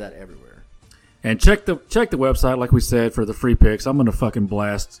the line's at everywhere. And check the website, like we said, for the free picks. I'm gonna fucking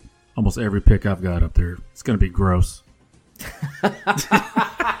blast almost every pick I've got up there. It's gonna be gross.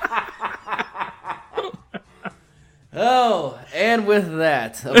 Oh, and with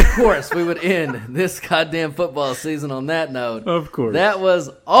that, of course, we would end this goddamn football season on that note. Of course. That was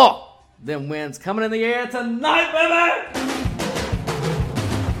all them wins coming in the air tonight, baby!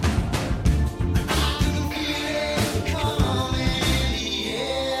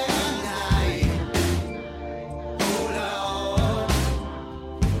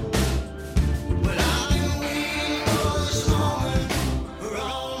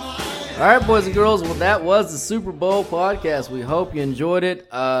 All right, boys and girls, well, that was the Super Bowl podcast. We hope you enjoyed it.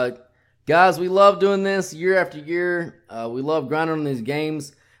 Guys, we love doing this year after year. We love grinding on these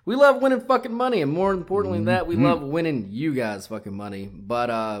games. We love winning fucking money, and more importantly than that, we love winning you guys fucking money.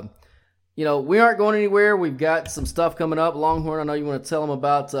 But, we aren't going anywhere. We've got some stuff coming up. Longhorn, I know you want to tell them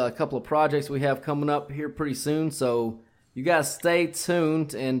about a couple of projects we have coming up here pretty soon, so you guys stay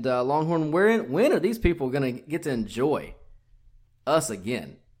tuned. And, Longhorn, when are these people going to get to enjoy us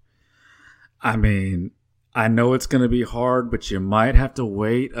again? I mean, I know it's going to be hard, but you might have to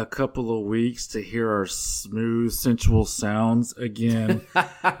wait a couple of weeks to hear our smooth, sensual sounds again.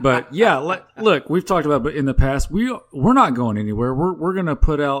 But yeah, look, we've talked about it in the past. We're not going anywhere. We're going to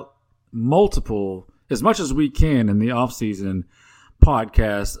put out multiple, as much as we can in the off season,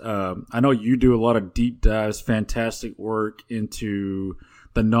 podcasts. I know you do a lot of deep dives, fantastic work into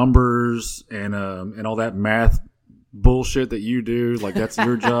the numbers and all that math bullshit that you do, like that's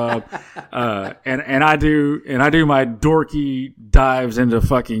your job. And I do my dorky dives into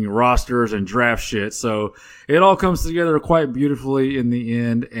fucking rosters and draft shit. So it all comes together quite beautifully in the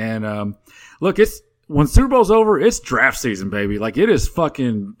end. And look, when Super Bowl's over, it's draft season, baby. Like it is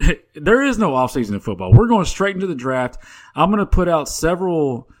fucking there is no off season in football. We're going straight into the draft. I'm going to put out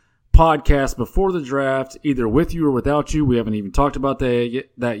several podcasts before the draft, either with you or without you. We haven't even talked about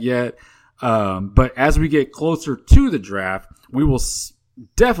that yet. But as we get closer to the draft, we will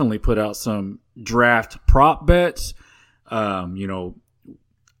definitely put out some draft prop bets. I'm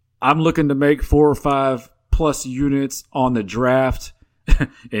looking to make 4 or 5 plus units on the draft.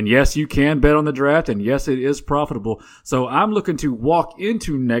 And yes, you can bet on the draft, and yes, it is profitable. So I'm looking to walk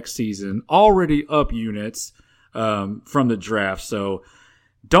into next season already up units from the draft. So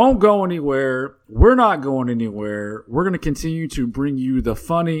don't go anywhere. We're not going anywhere. We're going to continue to bring you the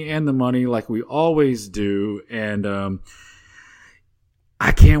funny and the money like we always do. And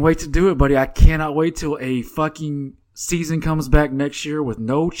I can't wait to do it, buddy. I cannot wait till a fucking season comes back next year with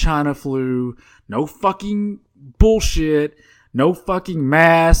no China flu, no fucking bullshit, no fucking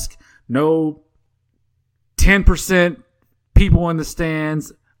mask, no 10% people in the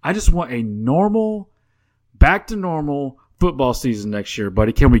stands. I just want a normal, back to normal football season next year,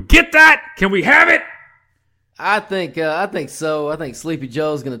 buddy. Can we get that? Can we have it? I think so. I think Sleepy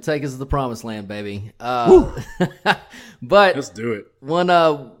Joe's going to take us to the promised land, baby. But let's do it.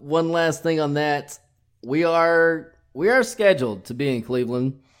 One last thing on that. We are scheduled to be in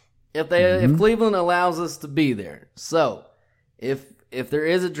Cleveland if Cleveland allows us to be there. So if there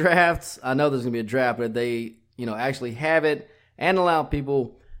is a draft, I know there's going to be a draft, but they actually have it and allow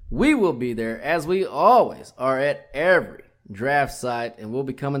people, we will be there as we always are at every draft site, and we'll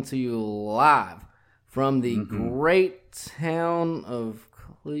be coming to you live from the great town of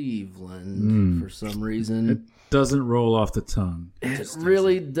Cleveland for some reason. It doesn't roll off the tongue. It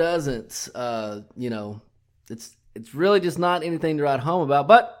really doesn't. It's really just not anything to write home about.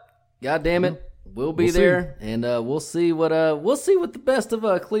 But God damn it, we'll be there, and we'll see what the best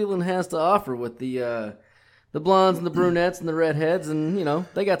of Cleveland has to offer with the blondes and the brunettes and the redheads, and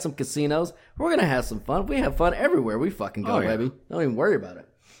they got some casinos. We're gonna have some fun. We have fun everywhere we fucking go, baby. Don't even worry about it.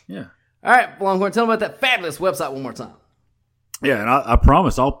 Yeah. All right, Longhorn, tell them about that fabulous website one more time. Yeah, and I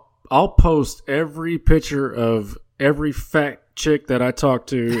promise I'll post every picture of every fat chick that I talk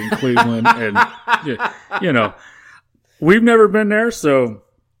to in Cleveland, and we've never been there, so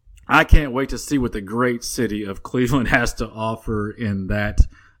I can't wait to see what the great city of Cleveland has to offer in that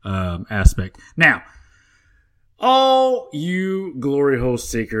aspect. Now, all you glory hole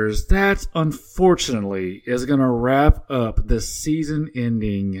seekers, that unfortunately is going to wrap up the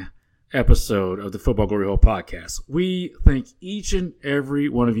season-ending episode of the Football Glory Hole podcast. We thank each and every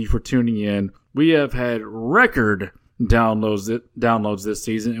one of you for tuning in. We have had record downloads this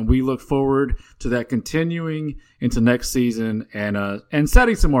season, and we look forward to that continuing into next season and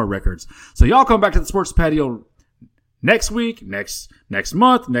setting some more records. So y'all come back to the Sports Patio next week, next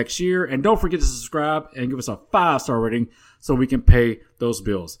month, next year, and don't forget to subscribe and give us a 5-star rating so we can pay those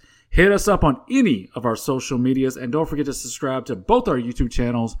bills. Hit us up on any of our social medias, and don't forget to subscribe to both our YouTube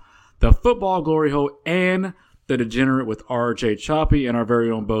channels, The Football Glory Hole and The Degenerate with RJ Choppy and our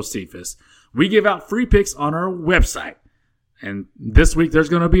very own Bo Cephas. We give out free picks on our website, And this week, there's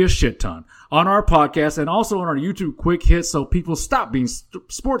going to be a shit ton on our podcast and also on our YouTube quick hits so people stop being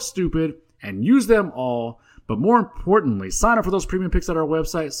sports stupid and use them all. But more importantly, sign up for those premium picks at our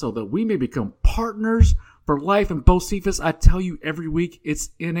website so that we may become partners for life. And Bo Cephas, I tell you every week, it's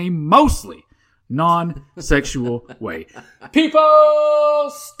in a mostly non-sexual way.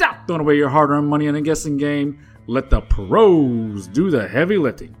 People, stop throwing away your hard-earned money in a guessing game. Let the pros do the heavy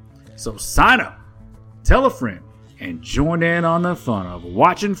lifting. So sign up, tell a friend, and join in on the fun of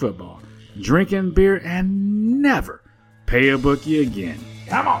watching football, drinking beer, and never pay a bookie again.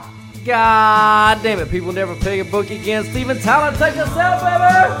 Come on. God damn it, people never pay a bookie again. Steven Tyler, take us out,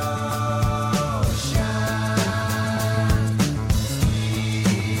 baby.